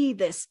to be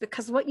this,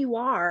 because what you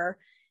are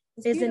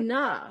is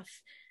enough.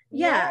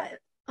 Yeah.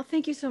 Oh,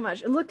 thank you so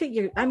much. And look at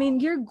you. I mean,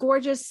 you're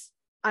gorgeous.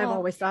 I've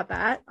always thought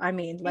that. I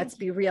mean, let's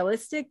be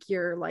realistic.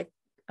 You're like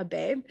a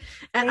babe.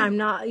 And I'm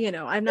not,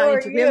 I'm not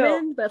into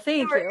women, but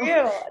thank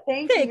you.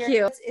 Thank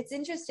you. It's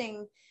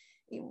interesting.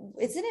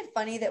 Isn't it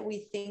funny that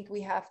we think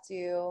we have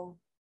to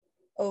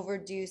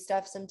overdo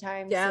stuff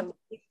sometimes? So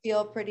we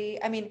feel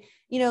pretty. I mean,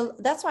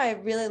 that's why I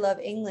really love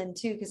England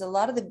too, because a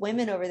lot of the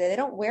women over there, they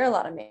don't wear a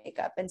lot of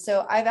makeup. And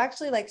so I've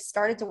actually like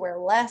started to wear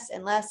less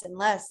and less and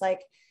less,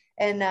 like,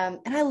 and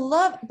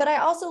I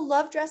also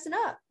love dressing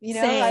up,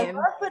 I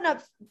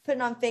love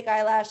putting on fake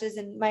eyelashes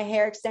and my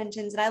hair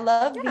extensions. And I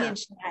love being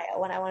Shania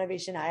when I want to be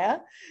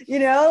Shania,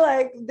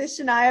 like the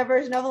Shania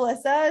version of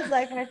Alyssa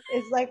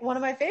is like one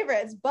of my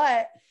favorites.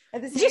 But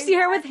at the same Did you see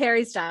her with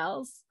Harry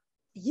Styles?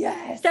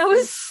 Yes. That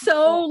was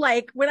so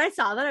like, when I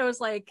saw that, I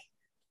was like,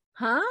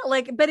 huh?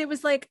 Like, but it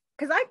was like,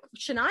 because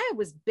Shania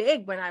was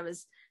big when I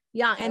was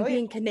young, and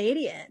being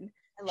Canadian,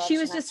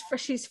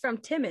 she's from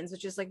Timmins,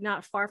 which is like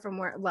not far from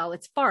where, well,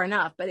 it's far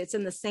enough, but it's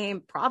in the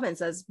same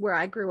province as where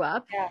I grew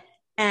up. Yeah.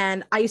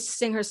 And I used to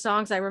sing her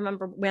songs. I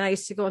remember when I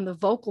used to go in the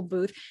vocal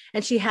booth,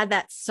 and she had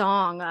that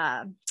song,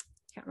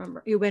 can't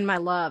remember, You Win My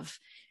Love.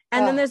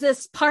 And then there's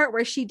this part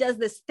where she does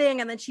this thing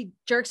and then she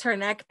jerks her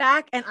neck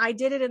back. And I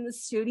did it in the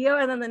studio.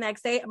 And then the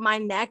next day, my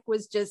neck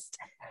was just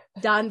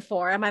done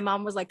for. And my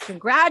mom was like,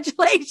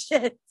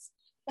 congratulations.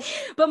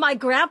 But my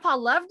grandpa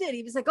loved it.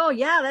 He was like, oh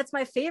yeah, that's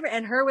my favorite.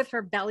 And her with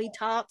her belly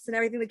tops and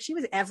everything. Like, she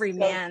was every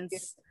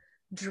man's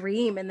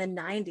dream in the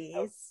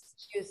 90s.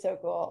 She was so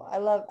cool. I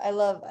love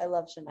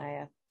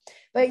Shania.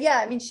 But yeah,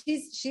 I mean,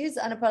 she's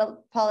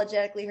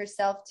unapologetically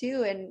herself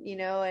too. And,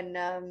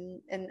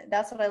 and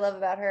that's what I love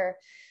about her.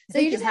 So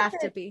you just have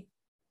to be.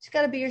 Just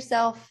got to be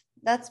yourself.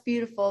 That's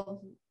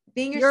beautiful.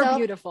 Being yourself. You're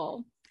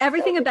beautiful.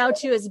 Everything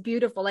about you is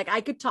beautiful. Like,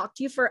 I could talk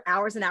to you for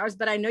hours and hours,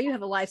 but I know you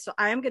have a life, so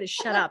I am going to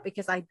shut up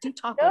because I do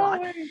talk a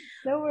lot.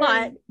 No worries.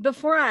 But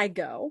before I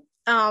go,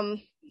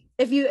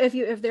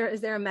 if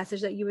there a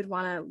message that you would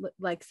want to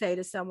like say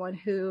to someone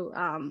who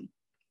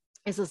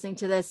is listening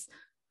to this,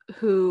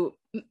 who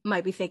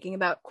might be thinking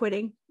about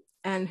quitting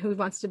and who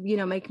wants to,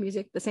 make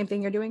music, the same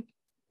thing you're doing?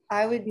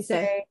 I would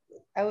say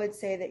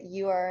that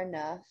you are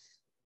enough,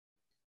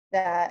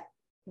 that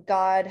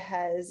God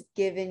has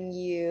given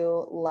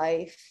you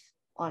life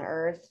on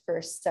earth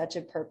for such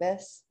a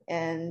purpose.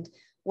 And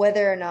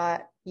whether or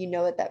not you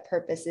know what that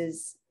purpose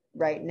is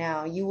right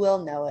now, you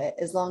will know it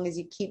as long as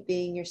you keep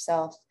being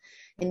yourself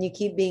and you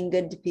keep being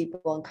good to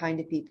people and kind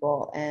to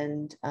people.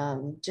 And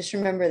just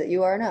remember that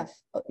you are enough.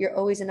 You're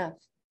always enough.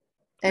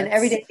 And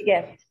every day's a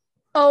gift.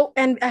 Oh,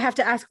 and I have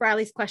to ask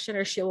Riley's question,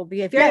 or she will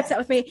be very upset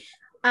with me.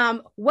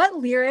 What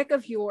lyric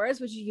of yours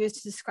would you use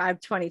to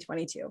describe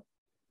 2022?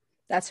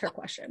 That's her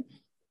question.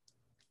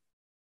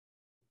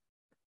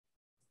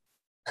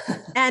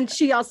 And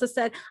she also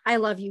said, I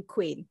love you,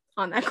 Queen,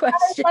 on that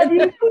question. I love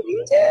you,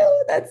 Queen,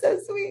 too. That's so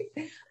sweet.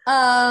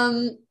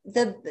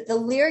 The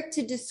lyric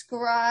to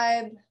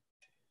describe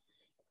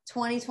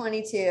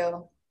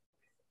 2022.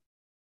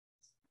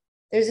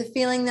 There's a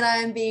feeling that I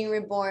am being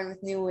reborn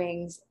with new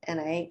wings, and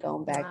I ain't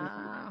going back.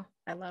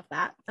 I love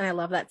that. And I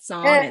love that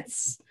song.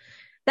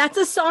 That's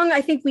a song.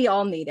 I think we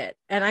all need it.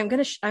 And I'm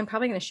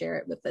probably going to share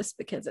it with this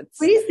because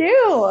please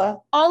do.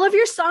 All of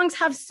your songs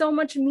have so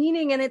much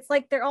meaning, and it's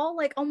like, they're all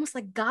like almost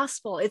like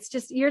gospel. It's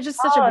just, you're just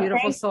such a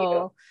beautiful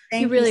soul.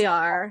 You really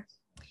are.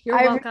 You're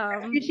welcome.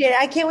 Really appreciate it.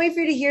 I can't wait for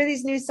you to hear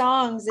these new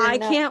songs. I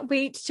can't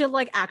wait to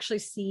like actually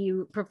see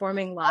you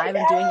performing live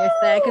and doing your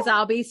thing, because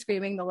I'll be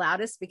screaming the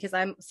loudest because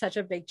I'm such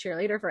a big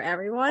cheerleader for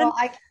everyone. Well,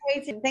 I can't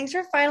wait to. Thanks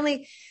for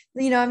finally,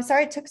 I'm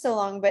sorry it took so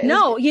long, but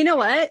no, you know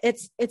what?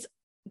 It's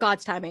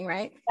God's timing,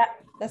 right? Yeah,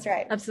 that's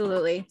right.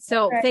 Absolutely.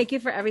 So thank you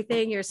for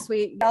everything. You're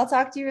sweet. I'll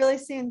talk to you really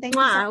soon. Thank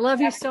you. I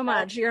love you so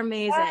much. You're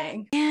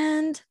amazing.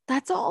 And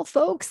that's all,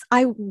 folks.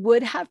 I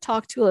would have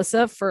talked to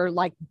Alyssa for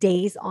like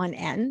days on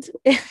end,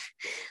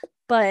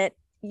 but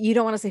you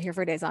don't want to sit here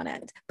for days on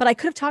end. But I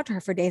could have talked to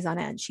her for days on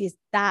end. She's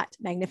that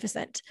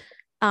magnificent.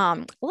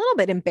 A little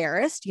bit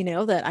embarrassed,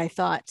 that I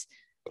thought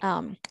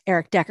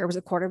Eric Decker was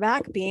a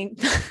quarterback, being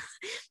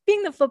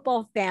the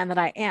football fan that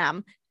I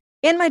am.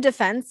 In my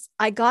defense,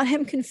 I got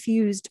him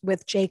confused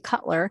with Jay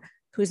Cutler,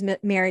 who's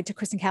married to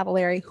Kristen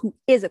Cavallari, who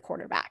is a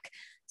quarterback.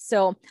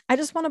 So I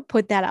just want to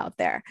put that out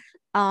there.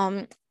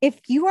 If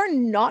you are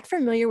not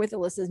familiar with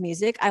Alyssa's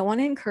music, I want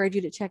to encourage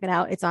you to check it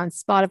out. It's on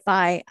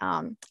Spotify,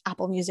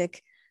 Apple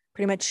Music,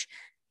 pretty much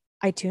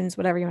iTunes,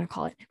 whatever you want to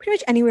call it. Pretty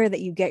much anywhere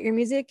that you get your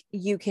music,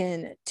 you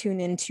can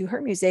tune into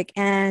her music.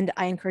 And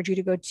I encourage you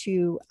to go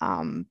to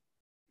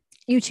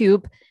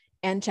YouTube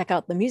and check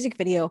out the music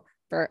video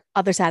for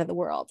Other Side of the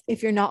World.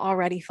 If you're not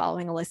already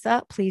following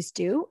Alyssa, please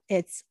do.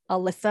 It's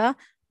Alyssa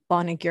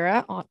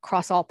Bonagura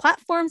across all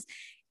platforms.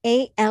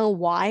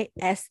 ALYSSA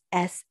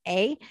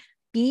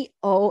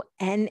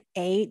BONAGURA.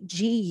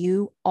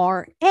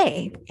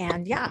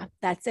 And yeah,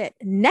 that's it.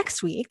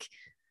 Next week,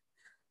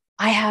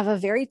 I have a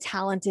very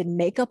talented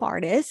makeup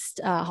artist,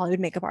 Hollywood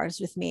makeup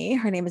artist with me.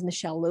 Her name is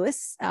Michelle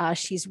Lewis.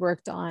 She's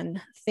worked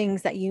on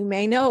things that you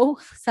may know,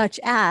 such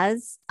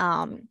as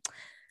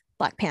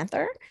Black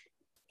Panther,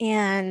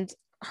 and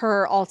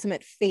her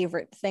ultimate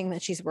favorite thing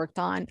that she's worked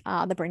on,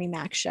 the Bernie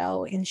Mac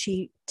show. And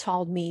she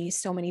told me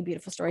so many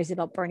beautiful stories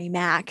about Bernie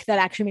Mac that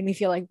actually made me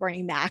feel like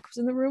Bernie Mac was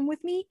in the room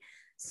with me.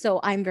 So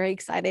I'm very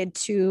excited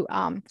to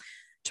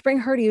bring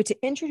her to you, to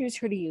introduce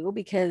her to you,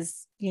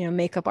 because, you know,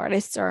 makeup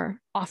artists are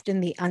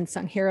often the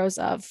unsung heroes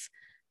of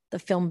the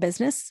film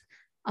business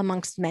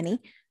amongst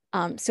many.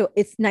 So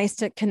it's nice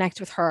to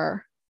connect with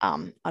her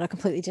on a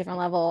completely different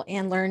level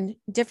and learn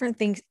different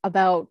things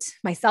about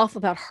myself,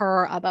 about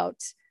her, about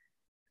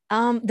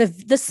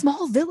the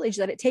small village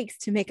that it takes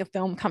to make a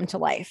film come to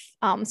life.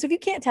 So if you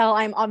can't tell,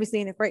 I'm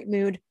obviously in a great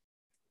mood.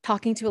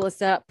 Talking to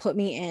Alyssa put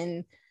me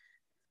in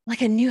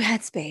like a new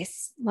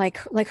headspace, like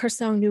her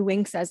song New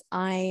Wing says.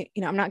 I'm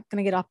not going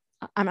to get off.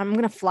 I'm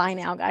going to fly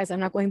now, guys. I'm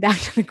not going back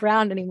to the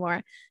ground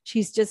anymore.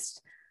 She's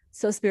just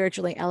so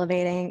spiritually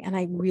elevating. And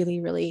I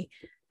really, really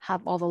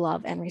have all the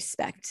love and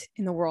respect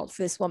in the world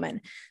for this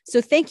woman.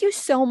 So thank you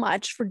so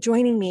much for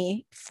joining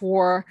me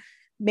for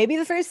maybe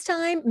the first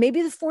time,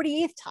 maybe the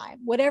 48th time,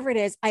 whatever it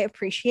is. I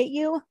appreciate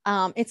you.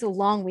 It's a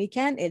long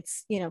weekend.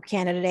 It's, you know,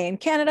 Canada Day in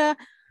Canada,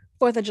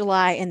 4th of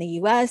July in the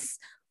US.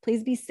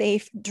 Please be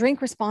safe,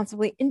 drink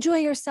responsibly, enjoy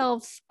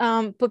yourself,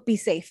 but be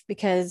safe,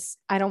 because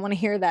I don't want to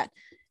hear that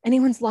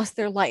anyone's lost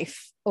their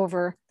life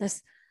over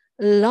this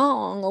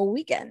long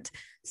weekend.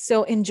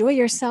 So enjoy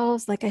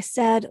yourselves. Like I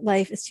said,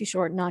 life is too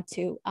short not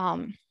to.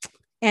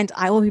 And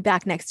I will be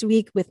back next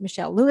week with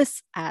Michelle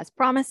Lewis, as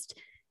promised.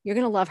 You're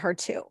going to love her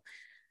too.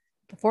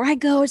 Before I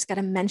go, I just got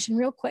to mention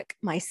real quick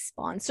my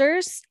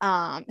sponsors.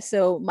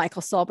 So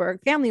Michael Solberg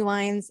Family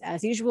Wines,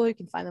 as usual, you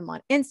can find them on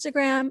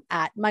Instagram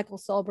at Michael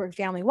Solberg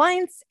Family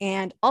Wines,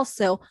 and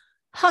also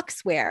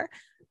Huxwear,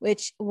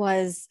 which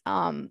was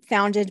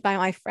founded by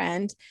my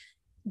friend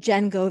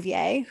Jen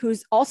Govier,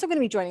 who's also going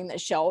to be joining the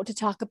show to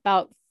talk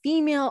about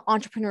female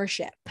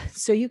entrepreneurship.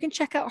 So you can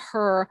check out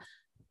her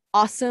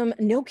awesome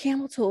no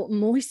camel toe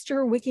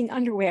moisture wicking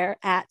underwear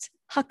at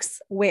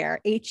Huxwear,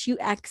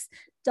 HUXWEAR.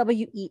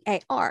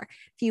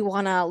 If you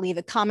want to leave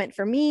a comment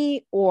for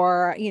me,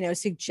 or, you know,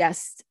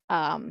 suggest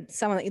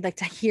someone that you'd like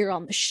to hear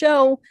on the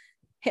show,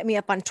 hit me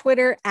up on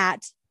Twitter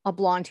at a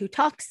blonde who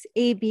talks,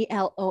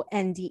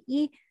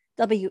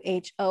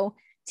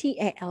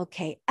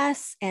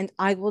 ABLONDEWHOTALKS, and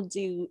I will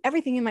do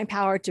everything in my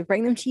power to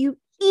bring them to you,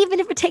 even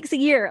if it takes a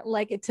year,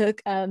 like it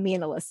took me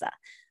and Alyssa.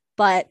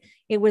 But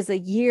it was a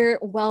year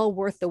well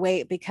worth the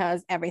wait,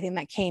 because everything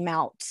that came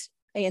out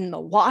in the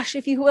wash,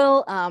 if you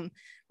will,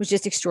 was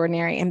just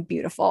extraordinary and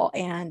beautiful.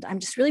 And I'm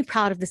just really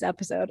proud of this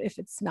episode, if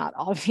it's not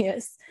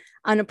obvious.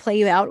 I'm going to play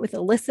you out with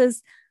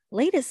Alyssa's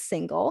latest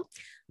single,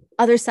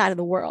 Other Side of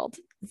the World.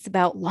 It's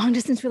about long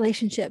distance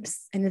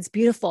relationships, and it's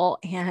beautiful,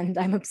 and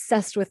I'm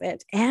obsessed with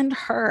it and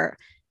her.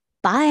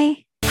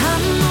 Bye.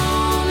 I'm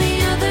on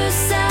the other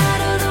side.